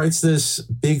 So he writes this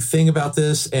big thing about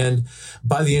this. And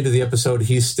by the end of the episode,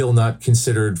 he's still not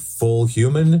considered full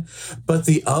human. But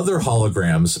the other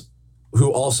holograms,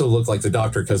 who also look like the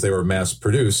Doctor because they were mass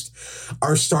produced,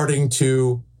 are starting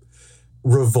to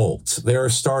revolt. They are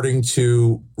starting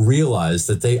to realize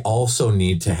that they also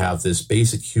need to have this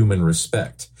basic human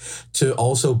respect, to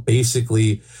also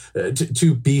basically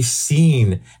to be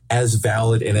seen as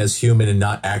valid and as human and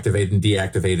not activated and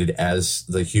deactivated as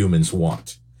the humans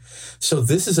want. So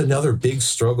this is another big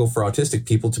struggle for autistic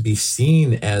people, to be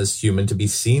seen as human, to be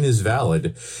seen as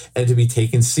valid, and to be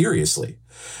taken seriously.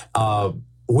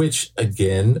 Which,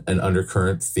 again, an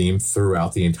undercurrent theme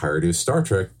throughout the entirety of Star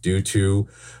Trek due to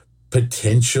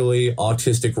potentially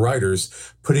autistic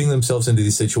writers putting themselves into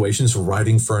these situations,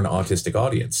 writing for an autistic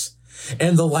audience.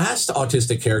 And the last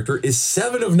autistic character is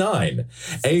 7 of 9,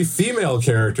 a female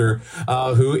character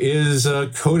who is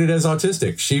coded as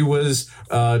autistic. She was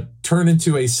turned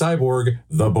into a cyborg,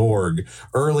 the Borg,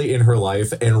 early in her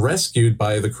life and rescued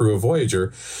by the crew of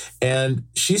Voyager. And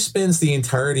she spends the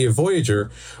entirety of Voyager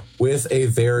with a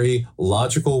very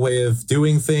logical way of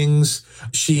doing things.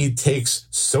 She takes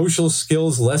social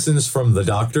skills lessons from the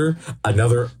Doctor,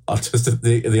 another autistic,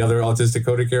 the other autistic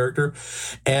coded character.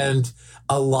 And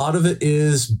a lot of it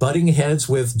is butting heads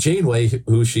with Janeway,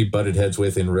 who she butted heads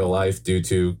with in real life due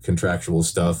to contractual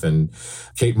stuff and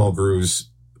Kate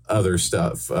Mulgrew's other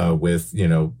stuff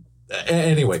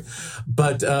anyway.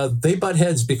 But they butt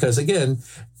heads because, again,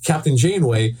 Captain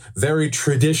Janeway, very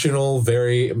traditional,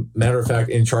 very matter-of-fact,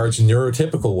 in-charge,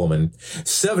 neurotypical woman.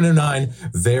 7 of 9,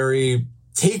 very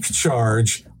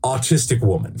take-charge, autistic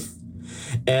woman.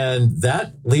 And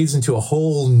that leads into a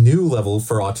whole new level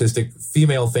for autistic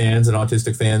female fans and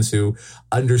autistic fans who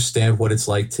understand what it's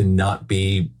like to not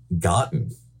be gotten.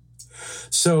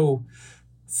 So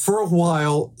for a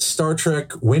while, Star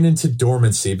Trek went into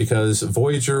dormancy because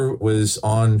Voyager was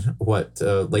on,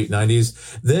 late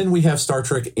 90s. Then we have Star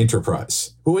Trek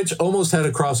Enterprise, which almost had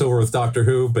a crossover with Doctor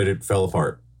Who, but it fell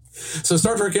apart. So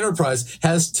Star Trek Enterprise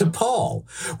has T'Pol,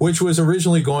 which was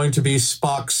originally going to be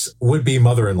Spock's would-be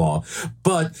mother-in-law,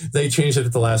 but they changed it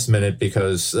at the last minute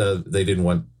because they didn't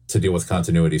want to deal with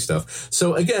continuity stuff.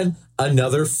 So again,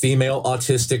 another female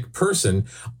autistic person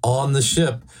on the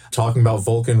ship talking about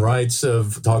Vulcan rights,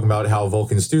 talking about how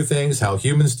Vulcans do things, how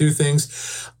humans do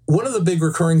things. One of the big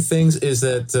recurring things is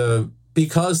that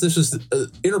because this was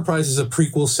Enterprise is a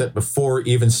prequel set before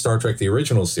even Star Trek, the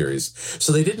original series.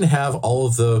 So they didn't have all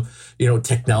of the,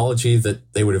 technology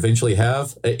that they would eventually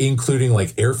have, including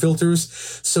like air filters.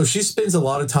 So she spends a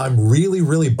lot of time really,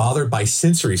 really bothered by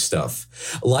sensory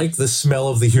stuff, like the smell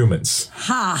of the humans.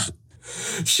 Ha!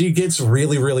 She gets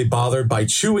really, really bothered by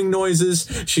chewing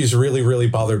noises. She's really, really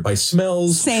bothered by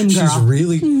smells. Same girl. She's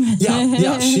really,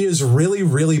 she is really,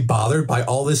 really bothered by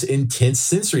all this intense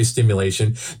sensory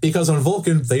stimulation because on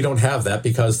Vulcan, they don't have that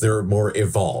because they're more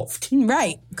evolved.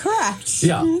 Right. Correct.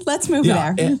 Yeah. Let's move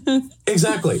there.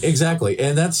 Exactly.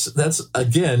 And that's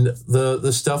again,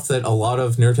 the stuff that a lot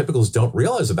of neurotypicals don't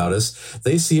realize about us.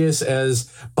 They see us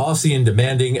as bossy and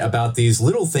demanding about these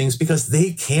little things because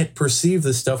they can't perceive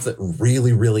the stuff that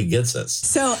really, really gets us.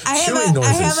 So I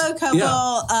have a couple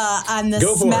on the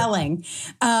smelling.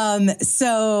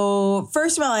 So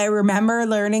first of all, I remember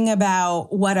learning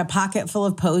about what a pocket full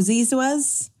of posies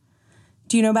was.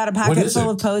 Do you know about a pocket full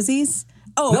of posies?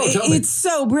 Oh, no, it's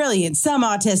so brilliant. Some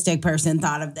autistic person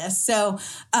thought of this. So,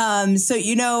 London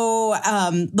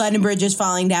Bridge is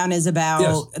falling down is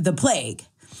about the plague.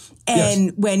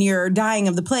 And when you're dying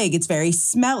of the plague, it's very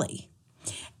smelly.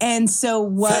 And so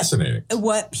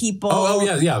what people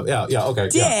okay,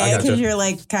 did, because you're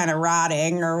like kind of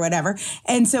rotting or whatever.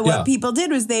 And so what people did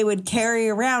was they would carry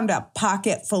around a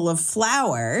pocket full of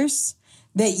flowers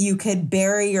that you could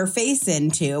bury your face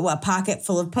into, a pocket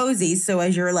full of posies. So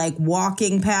as you're like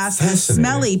walking past the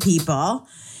smelly people.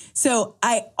 So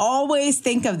I always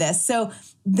think of this. So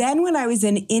then when I was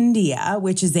in India,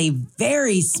 which is a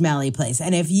very smelly place,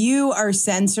 and if you are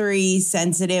sensory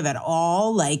sensitive at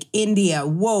all, like India,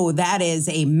 whoa, that is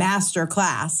a master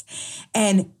class.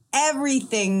 And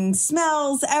everything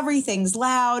smells, everything's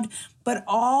loud, but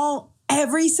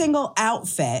every single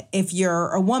outfit, if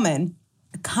you're a woman,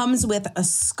 comes with a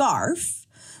scarf,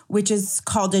 which is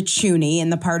called a chuni in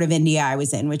the part of India I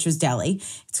was in, which was Delhi.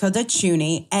 It's called a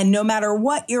chuni. And no matter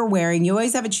what you're wearing, you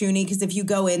always have a chuni because if you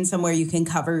go in somewhere, you can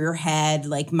cover your head,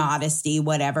 like modesty,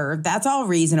 whatever. That's all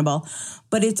reasonable.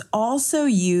 But it's also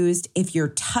used if you're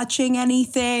touching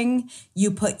anything,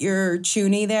 you put your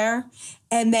chuni there.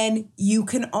 And then you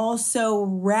can also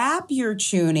wrap your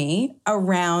chuni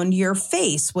around your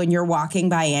face when you're walking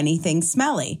by anything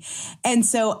smelly. And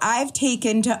so I've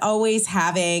taken to always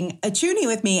having a chuni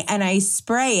with me, and I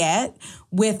spray it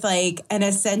with like an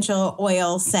essential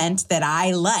oil scent that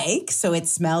I like. So it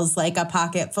smells like a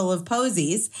pocket full of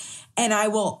posies. And I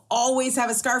will always have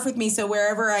a scarf with me. So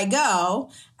wherever I go,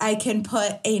 I can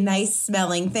put a nice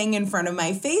smelling thing in front of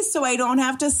my face so I don't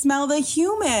have to smell the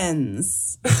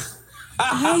humans.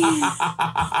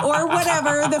 Or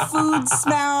whatever, the food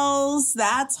smells,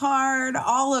 that's hard,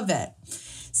 all of it.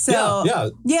 So,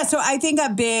 so I think a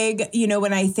big,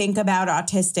 when I think about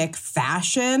autistic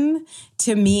fashion,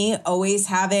 to me, always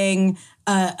having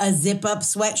a zip-up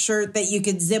sweatshirt that you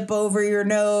could zip over your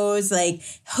nose, like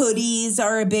hoodies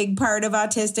are a big part of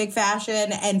autistic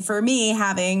fashion. And for me,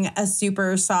 having a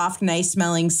super soft,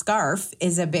 nice-smelling scarf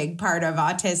is a big part of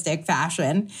autistic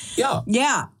fashion. Yeah.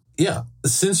 Yeah,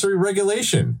 sensory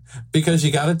regulation, because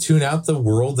you got to tune out the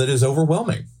world that is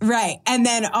overwhelming. Right. And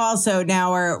then also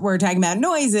now we're talking about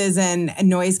noises and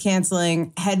noise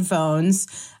canceling headphones.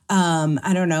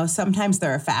 I don't know, sometimes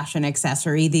they're a fashion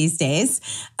accessory these days.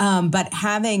 But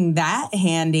having that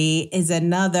handy is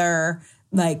another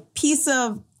like piece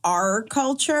of our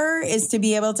culture, is to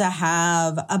be able to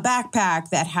have a backpack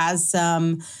that has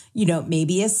some,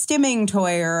 maybe a stimming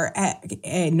toy or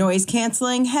a noise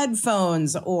canceling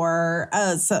headphones or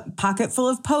a pocket full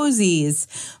of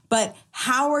posies. But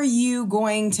how are you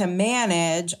going to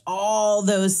manage all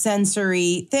those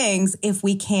sensory things if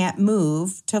we can't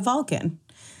move to Vulcan?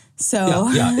 So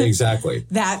yeah, exactly.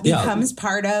 That becomes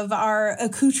part of our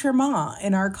accoutrement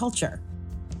in our culture.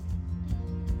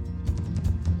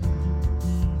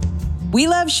 We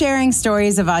love sharing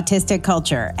stories of autistic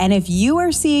culture. And if you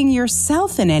are seeing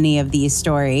yourself in any of these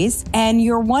stories and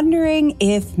you're wondering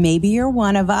if maybe you're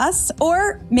one of us,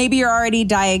 or maybe you're already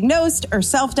diagnosed or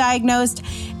self-diagnosed,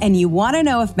 and you want to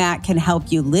know if Matt can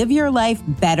help you live your life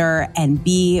better and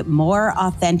be more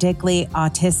authentically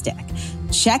autistic,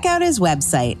 check out his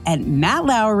website at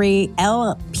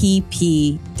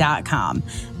mattlowrylpp.com.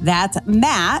 That's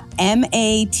Matt,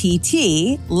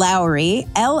 M-A-T-T, Lowry,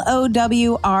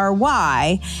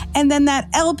 L-O-W-R-Y. And then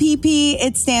that LPP,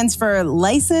 it stands for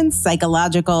Licensed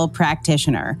Psychological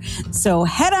Practitioner. So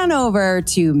head on over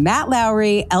to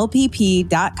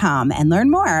mattlowrylpp.com and learn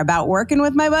more about working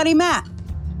with my buddy Matt.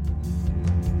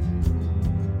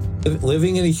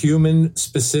 Living in a human,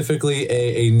 specifically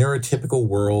a neurotypical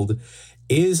world,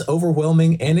 is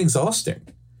overwhelming and exhausting.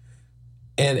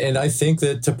 And I think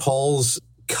that to Paul's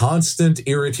constant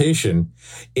irritation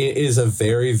is a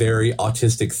very, very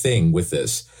autistic thing with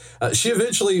this. She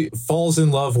eventually falls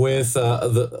in love with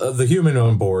the human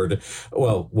on board,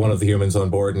 well, one of the humans on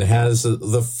board, and has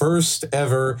the first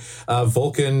ever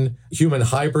Vulcan human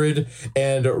hybrid,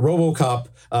 and RoboCop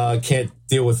can't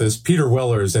deal with this. Peter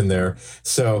Weller's in there.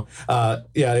 So,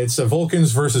 it's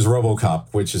Vulcans versus RoboCop,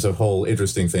 which is a whole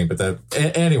interesting thing. But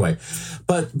anyway,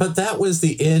 but that was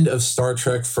the end of Star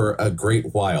Trek for a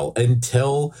great while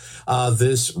until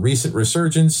this recent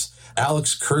resurgence.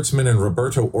 Alex Kurtzman and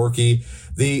Roberto Orci,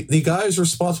 the guys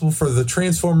responsible for the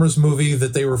Transformers movie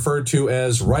that they referred to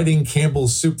as writing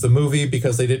Campbell's Soup the movie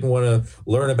because they didn't want to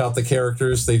learn about the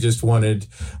characters. They just wanted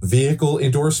vehicle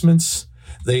endorsements.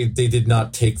 They did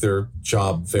not take their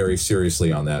job very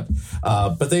seriously on that.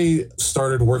 But they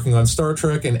started working on Star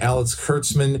Trek, and Alex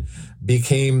Kurtzman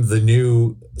became the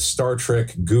new Star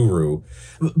Trek guru.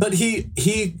 But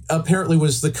he apparently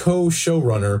was the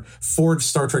co-showrunner for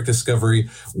Star Trek Discovery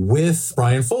with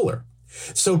Brian Fuller.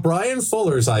 So Brian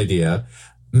Fuller's idea,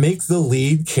 make the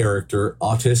lead character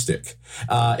autistic.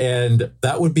 And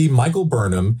that would be Michael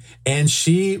Burnham. And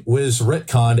she was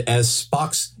retconned as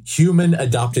Spock's human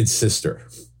adopted sister.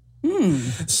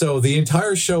 So the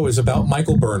entire show is about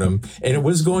Michael Burnham, and it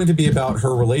was going to be about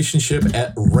her relationship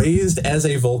raised as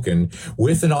a Vulcan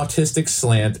with an autistic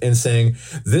slant, and saying,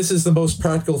 this is the most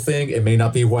practical thing. It may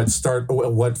not be what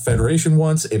Federation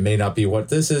wants. It may not be what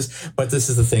this is, but this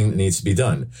is the thing that needs to be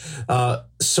done.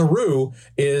 Saru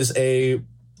is I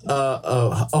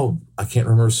can't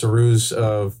remember Saru's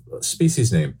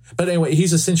species name. But anyway,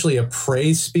 he's essentially a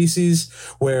prey species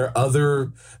where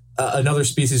another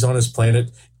species on his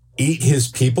planet eat his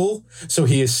people. So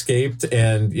he escaped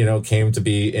and, came to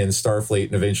be in Starfleet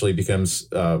and eventually becomes,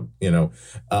 a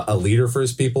leader for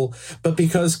his people. But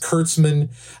because Kurtzman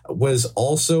was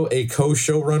also a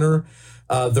co-showrunner,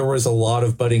 there was a lot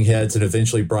of butting heads, and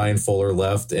eventually Brian Fuller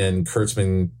left, and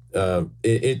Kurtzman,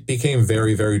 it became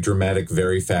very, very dramatic,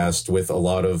 very fast, with a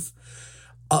lot of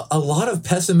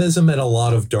pessimism and a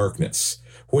lot of darkness,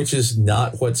 which is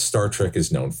not what Star Trek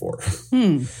is known for.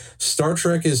 Star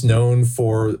Trek is known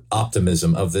for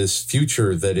optimism of this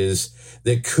future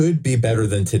that could be better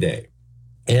than today.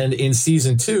 And in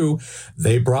season 2,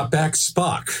 they brought back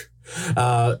Spock.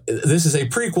 This is a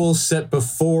prequel set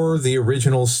before the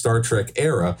original Star Trek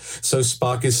era. So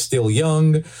Spock is still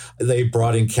young. They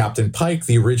brought in Captain Pike,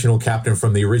 the original captain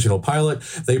from the original pilot.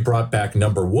 They brought back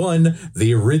number 1,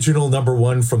 the original number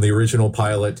 1 from the original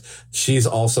pilot. She's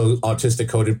also autistic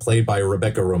coded, played by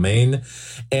Rebecca Romaine.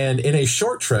 And in a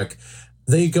short trek,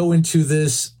 they go into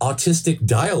this autistic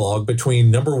dialogue between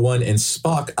number 1 and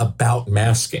Spock about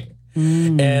masking.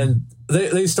 And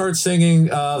they start singing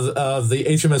the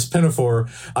HMS Pinafore,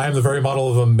 I am the very model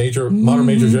of a modern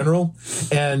major general.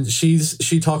 And she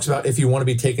talks about, if you want to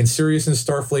be taken serious in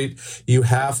Starfleet, you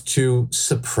have to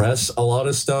suppress a lot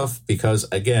of stuff because,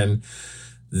 again,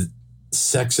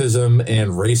 sexism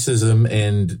and racism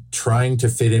and trying to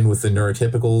fit in with the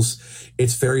neurotypicals,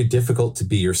 it's very difficult to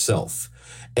be yourself.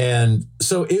 And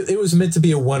so it was meant to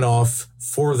be a one-off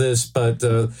for this, but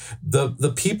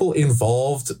the people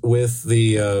involved with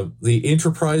the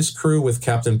Enterprise crew with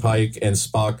Captain Pike and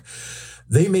Spock,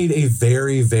 they made a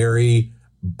very, very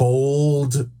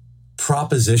bold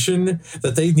proposition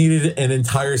that they needed an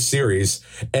entire series,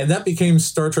 and that became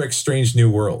Star Trek Strange New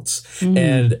Worlds.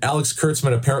 And Alex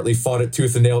Kurtzman apparently fought it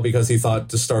tooth and nail because he thought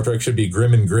the Star Trek should be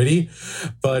grim and gritty,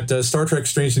 but Star Trek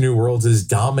Strange New Worlds is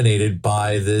dominated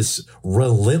by this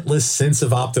relentless sense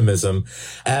of optimism,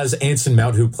 as Anson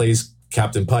Mount, who plays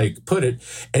Captain Pike, put it,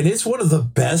 and it's one of the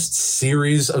best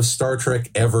series of Star Trek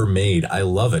ever made. I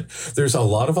love it. There's a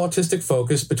lot of autistic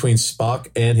focus between Spock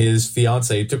and his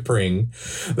fiancée, T'Pring.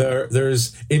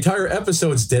 There's entire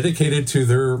episodes dedicated to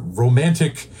their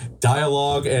romantic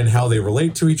dialogue and how they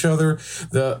relate to each other.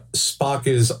 The Spock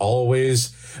is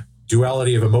always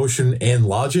duality of emotion and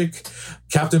logic.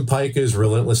 Captain Pike is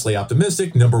relentlessly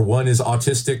optimistic. Number 1 is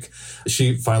autistic.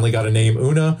 She finally got a name,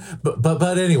 Una.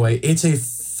 But anyway, it's a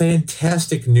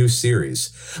fantastic new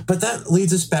series. But that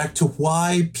leads us back to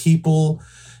why people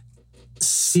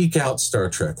seek out Star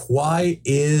Trek. Why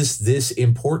is this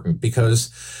important? Because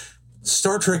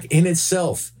Star Trek in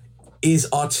itself is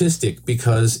autistic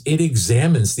because it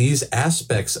examines these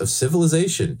aspects of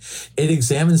civilization. It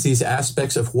examines these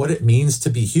aspects of what it means to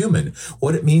be human,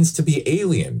 what it means to be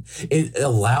alien. It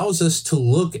allows us to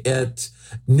look at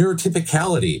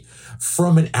neurotypicality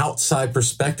from an outside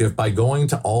perspective by going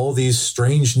to all these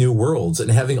strange new worlds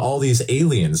and having all these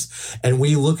aliens. And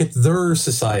we look at their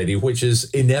society, which is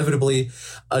inevitably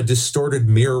a distorted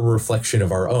mirror reflection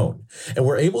of our own. And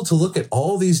we're able to look at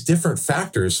all these different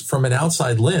factors from an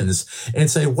outside lens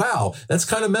and say, wow, that's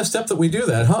kind of messed up that we do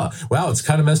that, huh? Wow, it's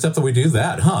kind of messed up that we do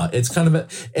that, huh? It's kind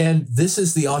of, and this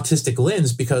is the autistic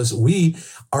lens because we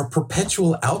are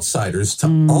perpetual outsiders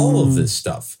to all of this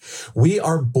stuff. We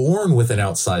are born with an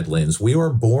outside lens. We are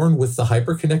born with the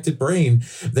hyperconnected brain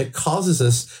that causes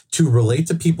us to relate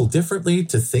to people differently,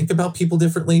 to think about people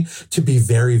differently, to be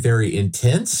very, very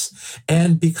intense.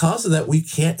 And because of that, we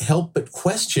can't help but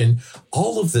question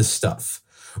all of this stuff.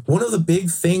 One of the big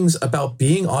things about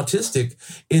being autistic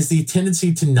is the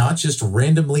tendency to not just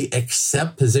randomly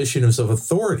accept positions of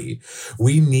authority.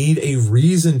 We need a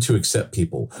reason to accept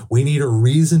people. We need a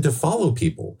reason to follow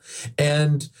people.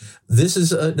 And this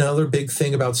is another big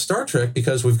thing about Star Trek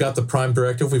because we've got the Prime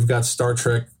Directive, we've got Star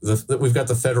Trek, we've got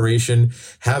the Federation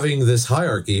having this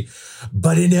hierarchy.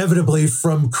 But inevitably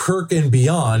from Kirk and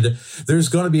beyond, there's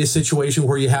going to be a situation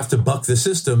where you have to buck the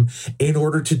system in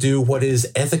order to do what is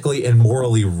ethically and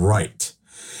morally right.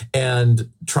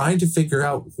 And trying to figure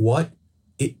out what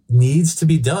it needs to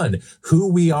be done,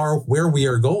 who we are, where we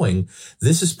are going.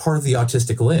 This is part of the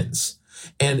autistic lens.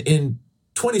 And in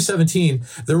 2017,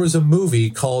 there was a movie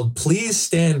called Please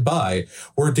Stand By,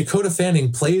 where Dakota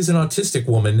Fanning plays an autistic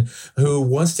woman who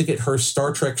wants to get her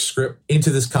Star Trek script into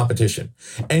this competition.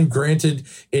 And granted,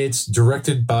 it's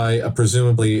directed by a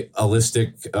presumably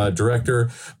allistic director,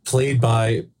 played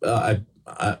by,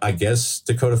 I guess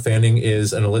Dakota Fanning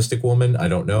is an allistic woman. I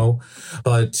don't know.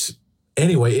 But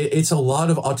anyway, it's a lot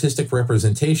of autistic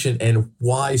representation and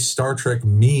why Star Trek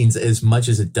means as much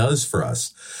as it does for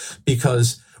us.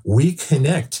 Because we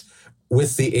connect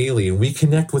with the alien, we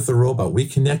connect with the robot, we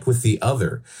connect with the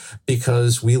other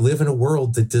because we live in a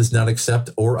world that does not accept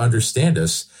or understand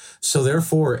us. So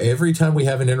therefore, every time we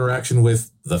have an interaction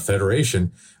with the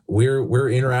Federation, we're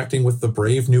interacting with the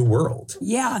brave new world.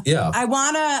 Yeah. Yeah. I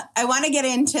wanna get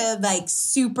into like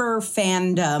super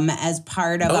fandom as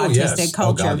part of autistic yes.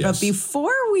 culture. God, yes. But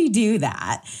before we do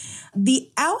that,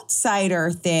 the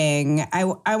outsider thing,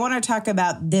 I want to talk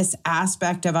about this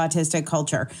aspect of autistic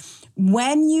culture.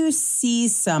 When you see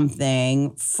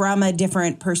something from a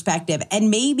different perspective, and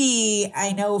maybe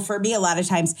I know for me, a lot of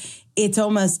times it's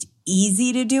almost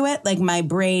easy to do it. Like my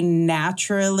brain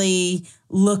naturally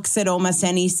looks at almost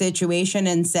any situation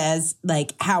and says,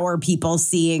 like, how are people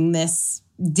seeing this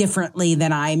differently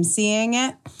than I'm seeing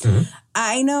it? Mm-hmm.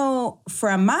 I know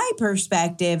from my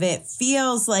perspective, it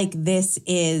feels like this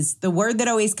is the word that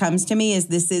always comes to me is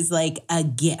this is like a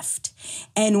gift.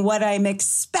 And what I'm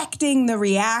expecting the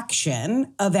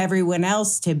reaction of everyone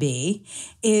else to be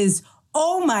is,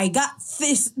 oh my God,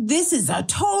 this is a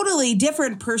totally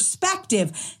different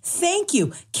perspective. Thank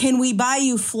you. Can we buy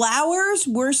you flowers?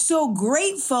 We're so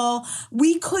grateful.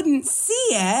 We couldn't see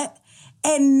it.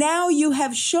 And now you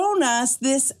have shown us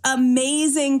this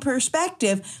amazing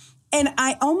perspective. And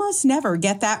I almost never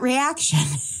get that reaction.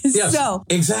 Yes, so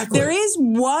exactly. There is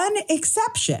one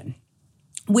exception,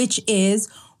 which is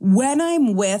when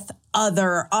I'm with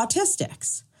other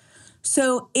autistics.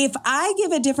 So if I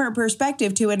give a different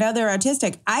perspective to another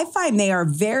autistic, I find they are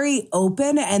very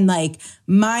open and like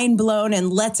mind blown and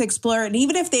let's explore it. And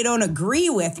even if they don't agree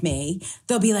with me,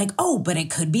 they'll be like, oh, but it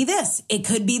could be this. It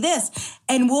could be this.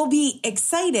 And we'll be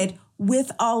excited.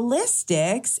 With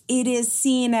Aulistics, it is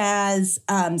seen as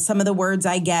some of the words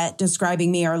I get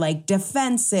describing me are like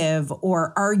defensive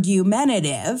or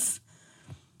argumentative.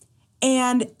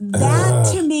 And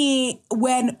that to me,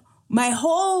 when my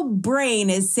whole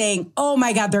brain is saying, oh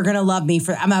my God, they're going to love me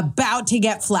I'm about to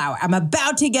get flower. I'm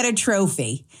about to get a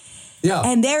trophy. Yeah.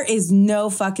 And there is no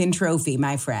fucking trophy,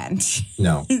 my friend.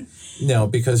 No,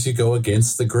 because you go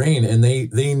against the grain and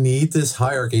they need this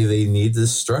hierarchy. They need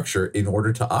this structure in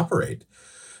order to operate.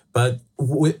 But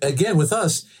again, with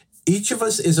us, each of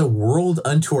us is a world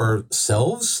unto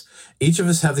ourselves. Each of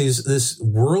us have this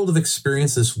world of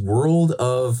experience, this world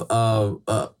of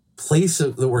place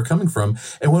that we're coming from.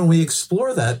 And when we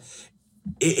explore that,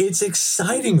 it's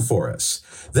exciting for us.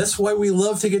 That's why we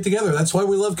love to get together. That's why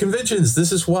we love conventions.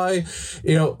 This is why,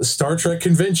 Star Trek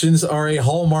conventions are a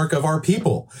hallmark of our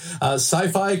people.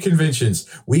 Sci-fi conventions,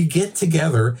 we get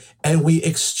together and we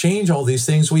exchange all these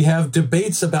things. We have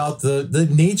debates about the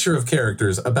nature of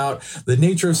characters, about the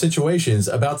nature of situations,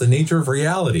 about the nature of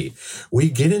reality.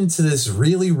 We get into this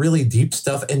really, really deep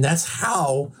stuff, and that's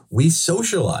how we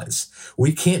socialize.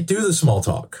 We can't do the small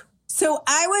talk. So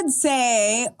I would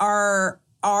say our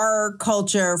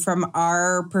culture from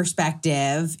our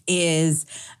perspective is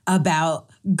about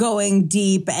going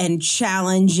deep and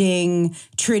challenging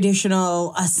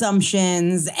traditional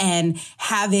assumptions and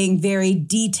having very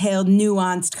detailed,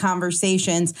 nuanced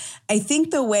conversations. I think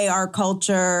the way our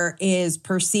culture is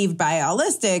perceived by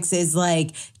Aulistics is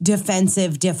like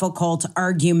defensive, difficult,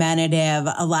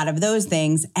 argumentative, a lot of those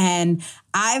things. And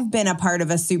I've been a part of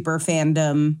a super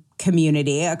fandom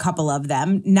community, a couple of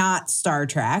them, not Star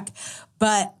Trek,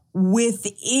 but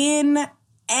within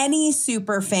any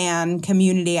super fan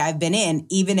community I've been in,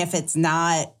 even if it's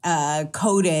not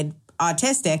coded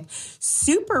autistic,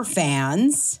 super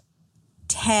fans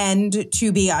tend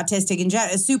to be autistic in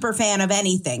general. A super fan of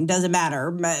anything, doesn't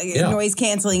matter. Noise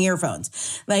canceling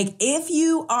earphones. Like if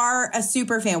you are a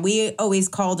super fan, we always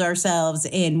called ourselves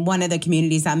in one of the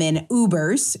communities I'm in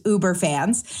Uber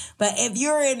fans. But if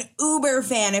you're an Uber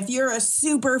fan, if you're a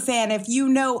super fan, if you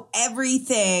know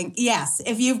everything, yes,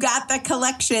 if you've got the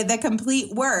collection, the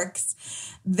complete works,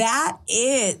 that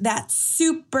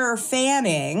super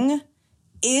fanning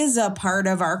is a part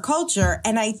of our culture.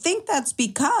 And I think that's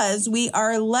because we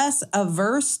are less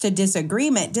averse to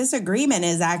disagreement. Disagreement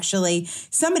is actually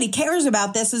somebody cares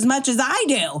about this as much as I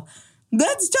do.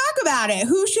 Let's talk about it.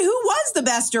 Who was the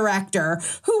best director?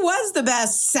 Who was the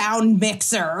best sound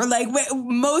mixer? Like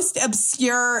most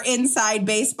obscure inside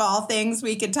baseball things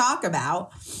we could talk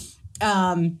about.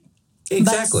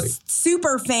 Exactly. But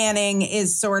super fanning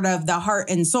is sort of the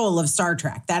heart and soul of Star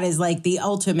Trek. That is like the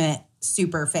ultimate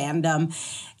super fandom.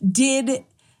 Did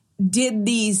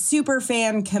the super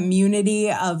fan community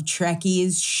of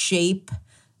Trekkies shape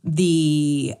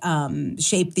the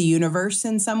universe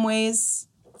in some ways?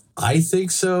 I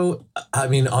think so. I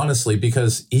mean, honestly,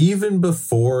 because even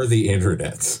before the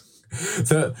internet,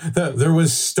 there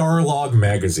was Starlog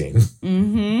magazine.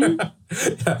 Mm-hmm.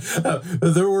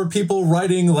 There were people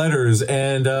writing letters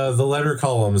and the letter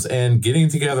columns and getting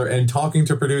together and talking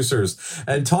to producers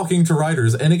and talking to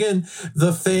writers. And again,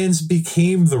 the fans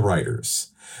became the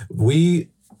writers.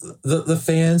 the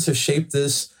fans have shaped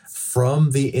this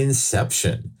from the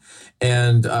inception.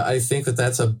 And I think that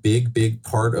that's a big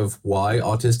part of why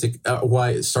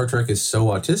why Star Trek is so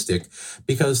autistic,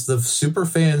 because the super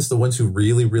fans, the ones who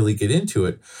really get into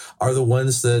it, are the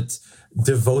ones that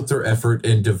devote their effort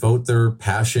and devote their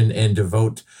passion and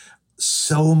devote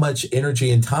so much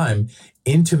energy and time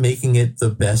into making it the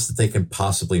best that they can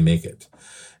possibly make it.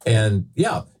 And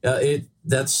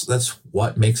that's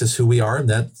what makes us who we are, and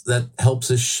that helps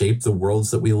us shape the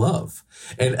worlds that we love.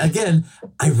 And again,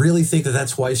 I really think that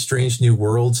that's why Strange New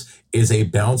Worlds is a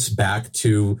bounce back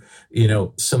to,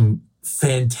 some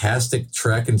fantastic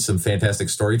Trek and some fantastic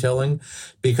storytelling,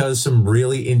 because some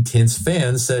really intense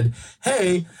fans said,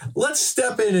 hey, let's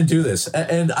step in and do this.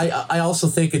 And I also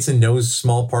think it's in no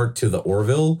small part to the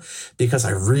Orville, because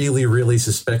I really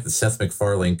suspect that Seth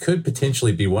MacFarlane could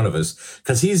potentially be one of us,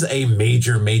 because he's a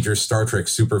major Star Trek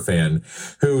super fan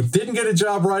who didn't get a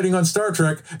job writing on Star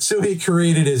Trek, so he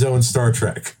created his own Star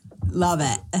Trek. Love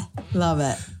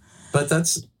it. But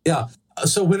that's, yeah.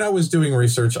 So when I was doing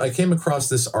research, I came across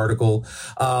this article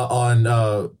on,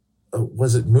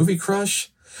 was it Movie Crush?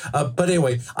 But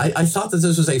anyway, I thought that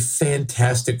this was a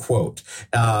fantastic quote.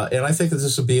 And I think that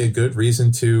this would be a good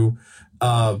reason to,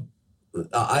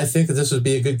 I think that this would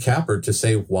be a good capper to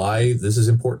say why this is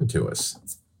important to us.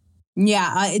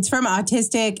 Yeah, it's from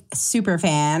Autistic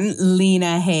superfan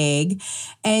Lena Haig.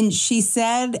 And she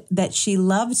said that she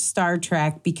loved Star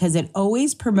Trek because it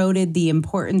always promoted the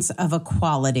importance of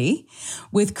equality,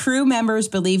 with crew members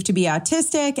believed to be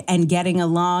autistic and getting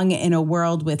along in a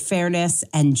world with fairness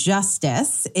and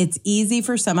justice. It's easy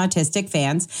for some autistic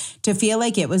fans to feel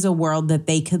like it was a world that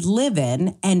they could live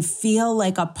in and feel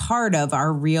like a part of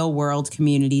our real world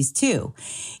communities too.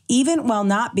 Even while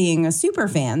not being a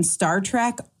superfan, Star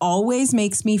Trek always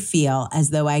makes me feel as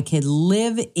though I could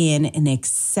live in an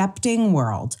accepting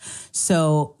world,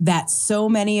 so that so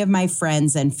many of my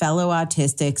friends and fellow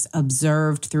autistics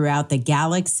observed throughout the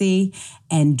galaxy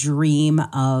and dream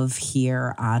of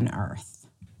here on Earth.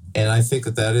 And I think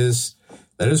that is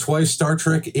why Star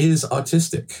Trek is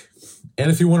autistic. And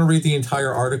if you want to read the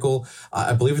entire article,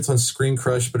 I believe it's on Screen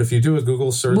Crush, but if you do a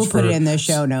Google search, we'll put it in the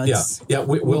show notes. Yeah,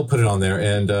 we'll put it on there.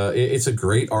 And it's a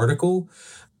great article.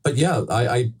 But yeah,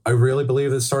 I really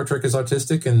believe that Star Trek is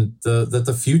autistic, and that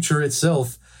the future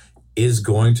itself is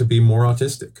going to be more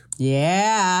autistic.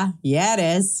 Yeah, it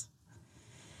is.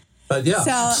 But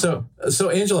yeah, so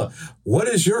Angela, what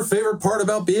is your favorite part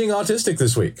about being autistic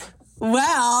this week?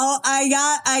 Well,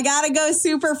 I gotta go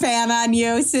super fan on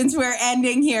you since we're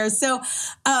ending here. So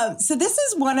this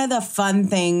is one of the fun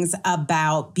things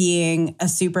about being a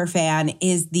super fan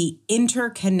is the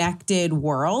interconnected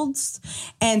worlds.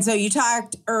 And so you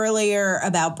talked earlier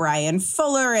about Brian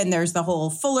Fuller, and there's the whole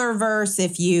Fullerverse.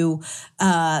 If you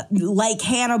like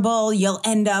Hannibal, you'll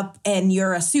end up, and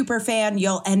you're a super fan,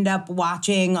 you'll end up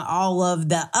watching all of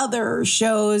the other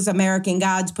shows, American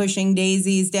Gods, Pushing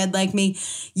Daisies, Dead Like Me.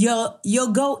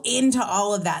 You'll go into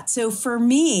all of that. So for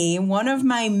me, one of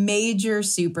my major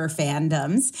super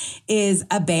fandoms is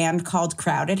a band called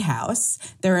Crowded House.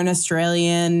 They're an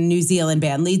Australian, New Zealand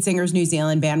band. Lead singer's New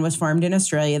Zealand band was formed in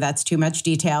Australia. That's too much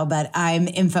detail, but I'm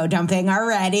info dumping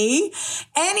already.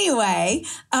 Anyway,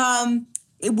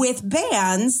 with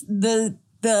bands, the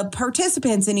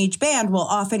participants in each band will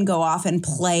often go off and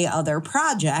play other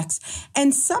projects.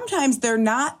 And sometimes they're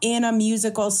not in a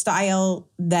musical style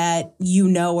that you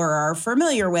know or are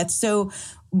familiar with. So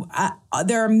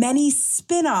there are many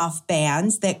spin-off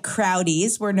bands that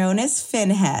Crowdies were known as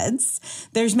Finheads.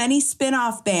 There's many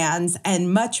spin-off bands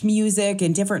and much music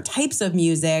and different types of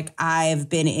music I've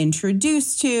been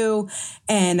introduced to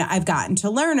and I've gotten to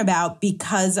learn about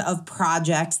because of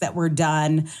projects that were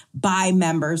done by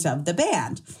members of the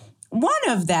band. One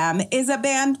of them is a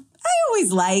band I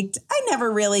always liked. I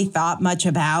never really thought much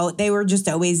about. They were just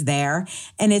always there.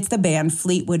 And it's the band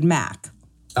Fleetwood Mac.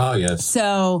 Oh, yes.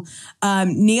 So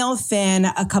Neil Finn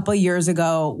a couple years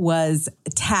ago was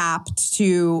tapped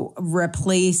to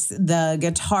replace the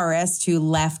guitarist who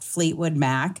left Fleetwood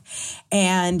Mac.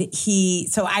 And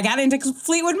so I got into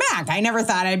Fleetwood Mac. I never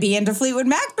thought I'd be into Fleetwood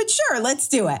Mac, but sure, let's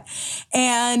do it.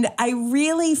 And I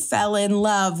really fell in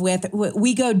love with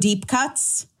We Go Deep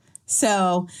Cuts.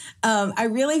 So I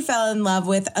really fell in love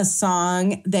with a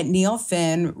song that Neil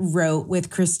Finn wrote with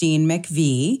Christine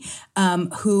McVie,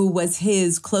 who was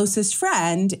his closest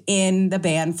friend in the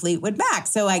band Fleetwood Mac.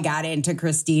 So I got into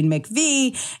Christine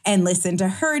McVie and listened to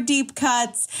her deep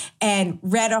cuts and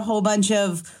read a whole bunch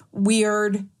of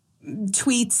weird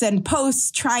tweets and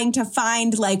posts trying to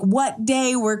find like what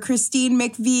day were Christine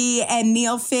McVie and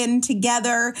Neil Finn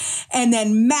together, and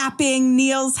then mapping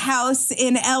Neil's house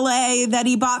in LA that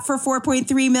he bought for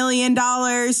 $4.3 million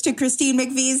to Christine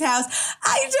McVie's house.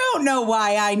 I don't know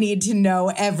why I need to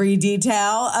know every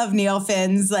detail of Neil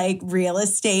Finn's like real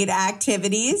estate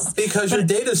activities. Because you're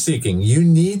data seeking. You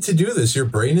need to do this. Your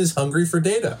brain is hungry for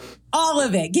data. All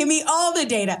of it. Give me all the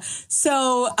data.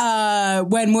 So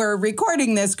when we're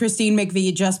recording this, Christine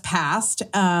McVie just passed.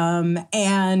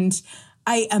 And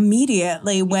I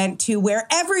immediately went to where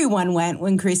everyone went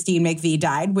when Christine McVie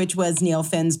died, which was Neil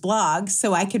Finn's blog,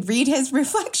 so I could read his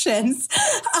reflections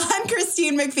on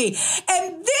Christine McVie.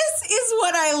 And this is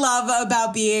what I love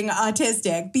about being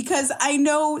autistic, because I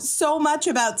know so much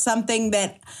about something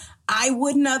that I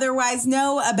wouldn't otherwise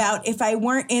know about if I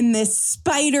weren't in this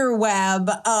spider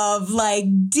web of like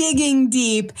digging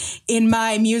deep in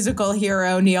my musical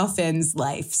hero, Neil Finn's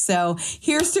life. So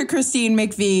here's to Christine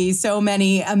McVie, so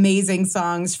many amazing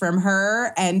songs from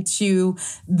her, and to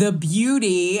the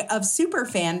beauty of super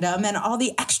fandom and all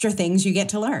the extra things you get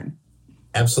to learn.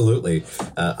 Absolutely.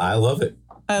 I love it.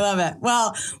 I love it.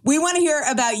 Well, we want to hear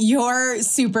about your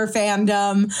super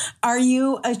fandom. Are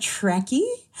you a Trekkie?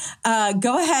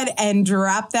 Go ahead and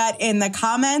drop that in the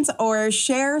comments, or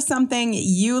share something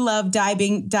you love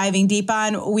diving deep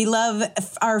on. We love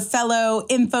our fellow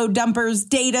info dumpers,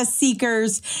 data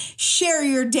seekers. Share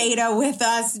your data with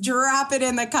us. Drop it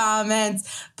in the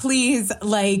comments. Please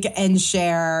like and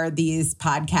share these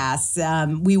podcasts.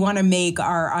 We want to make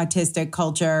our autistic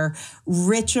culture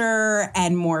richer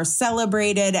and more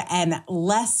celebrated and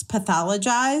less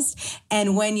pathologized.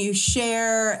 And when you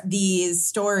share these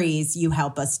stories, you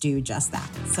help us do just that.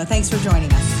 So thanks for joining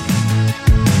us.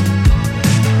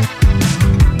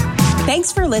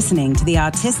 Thanks for listening to the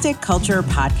Autistic Culture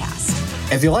Podcast.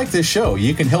 If you like this show,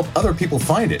 you can help other people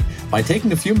find it by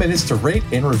taking a few minutes to rate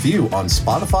and review on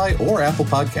Spotify or Apple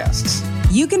Podcasts.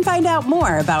 You can find out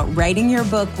more about writing your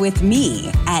book with me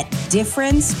at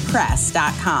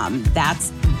differencepress.com.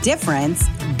 That's difference,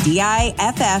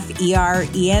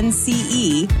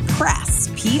 DIFFERENCE, press,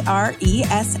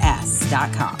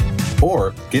 PRESS.com.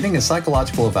 Or getting a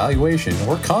psychological evaluation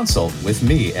or consult with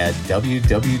me at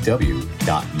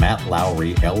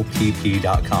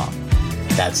www.mattlowrylpp.com.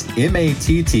 That's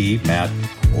MATT, Matt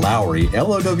Lowry,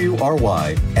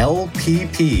 LOWRY,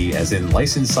 LPP, as in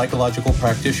licensed psychological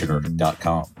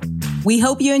practitioner.com. We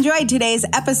hope you enjoyed today's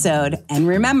episode. And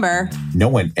remember, no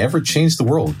one ever changed the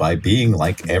world by being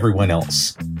like everyone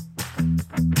else.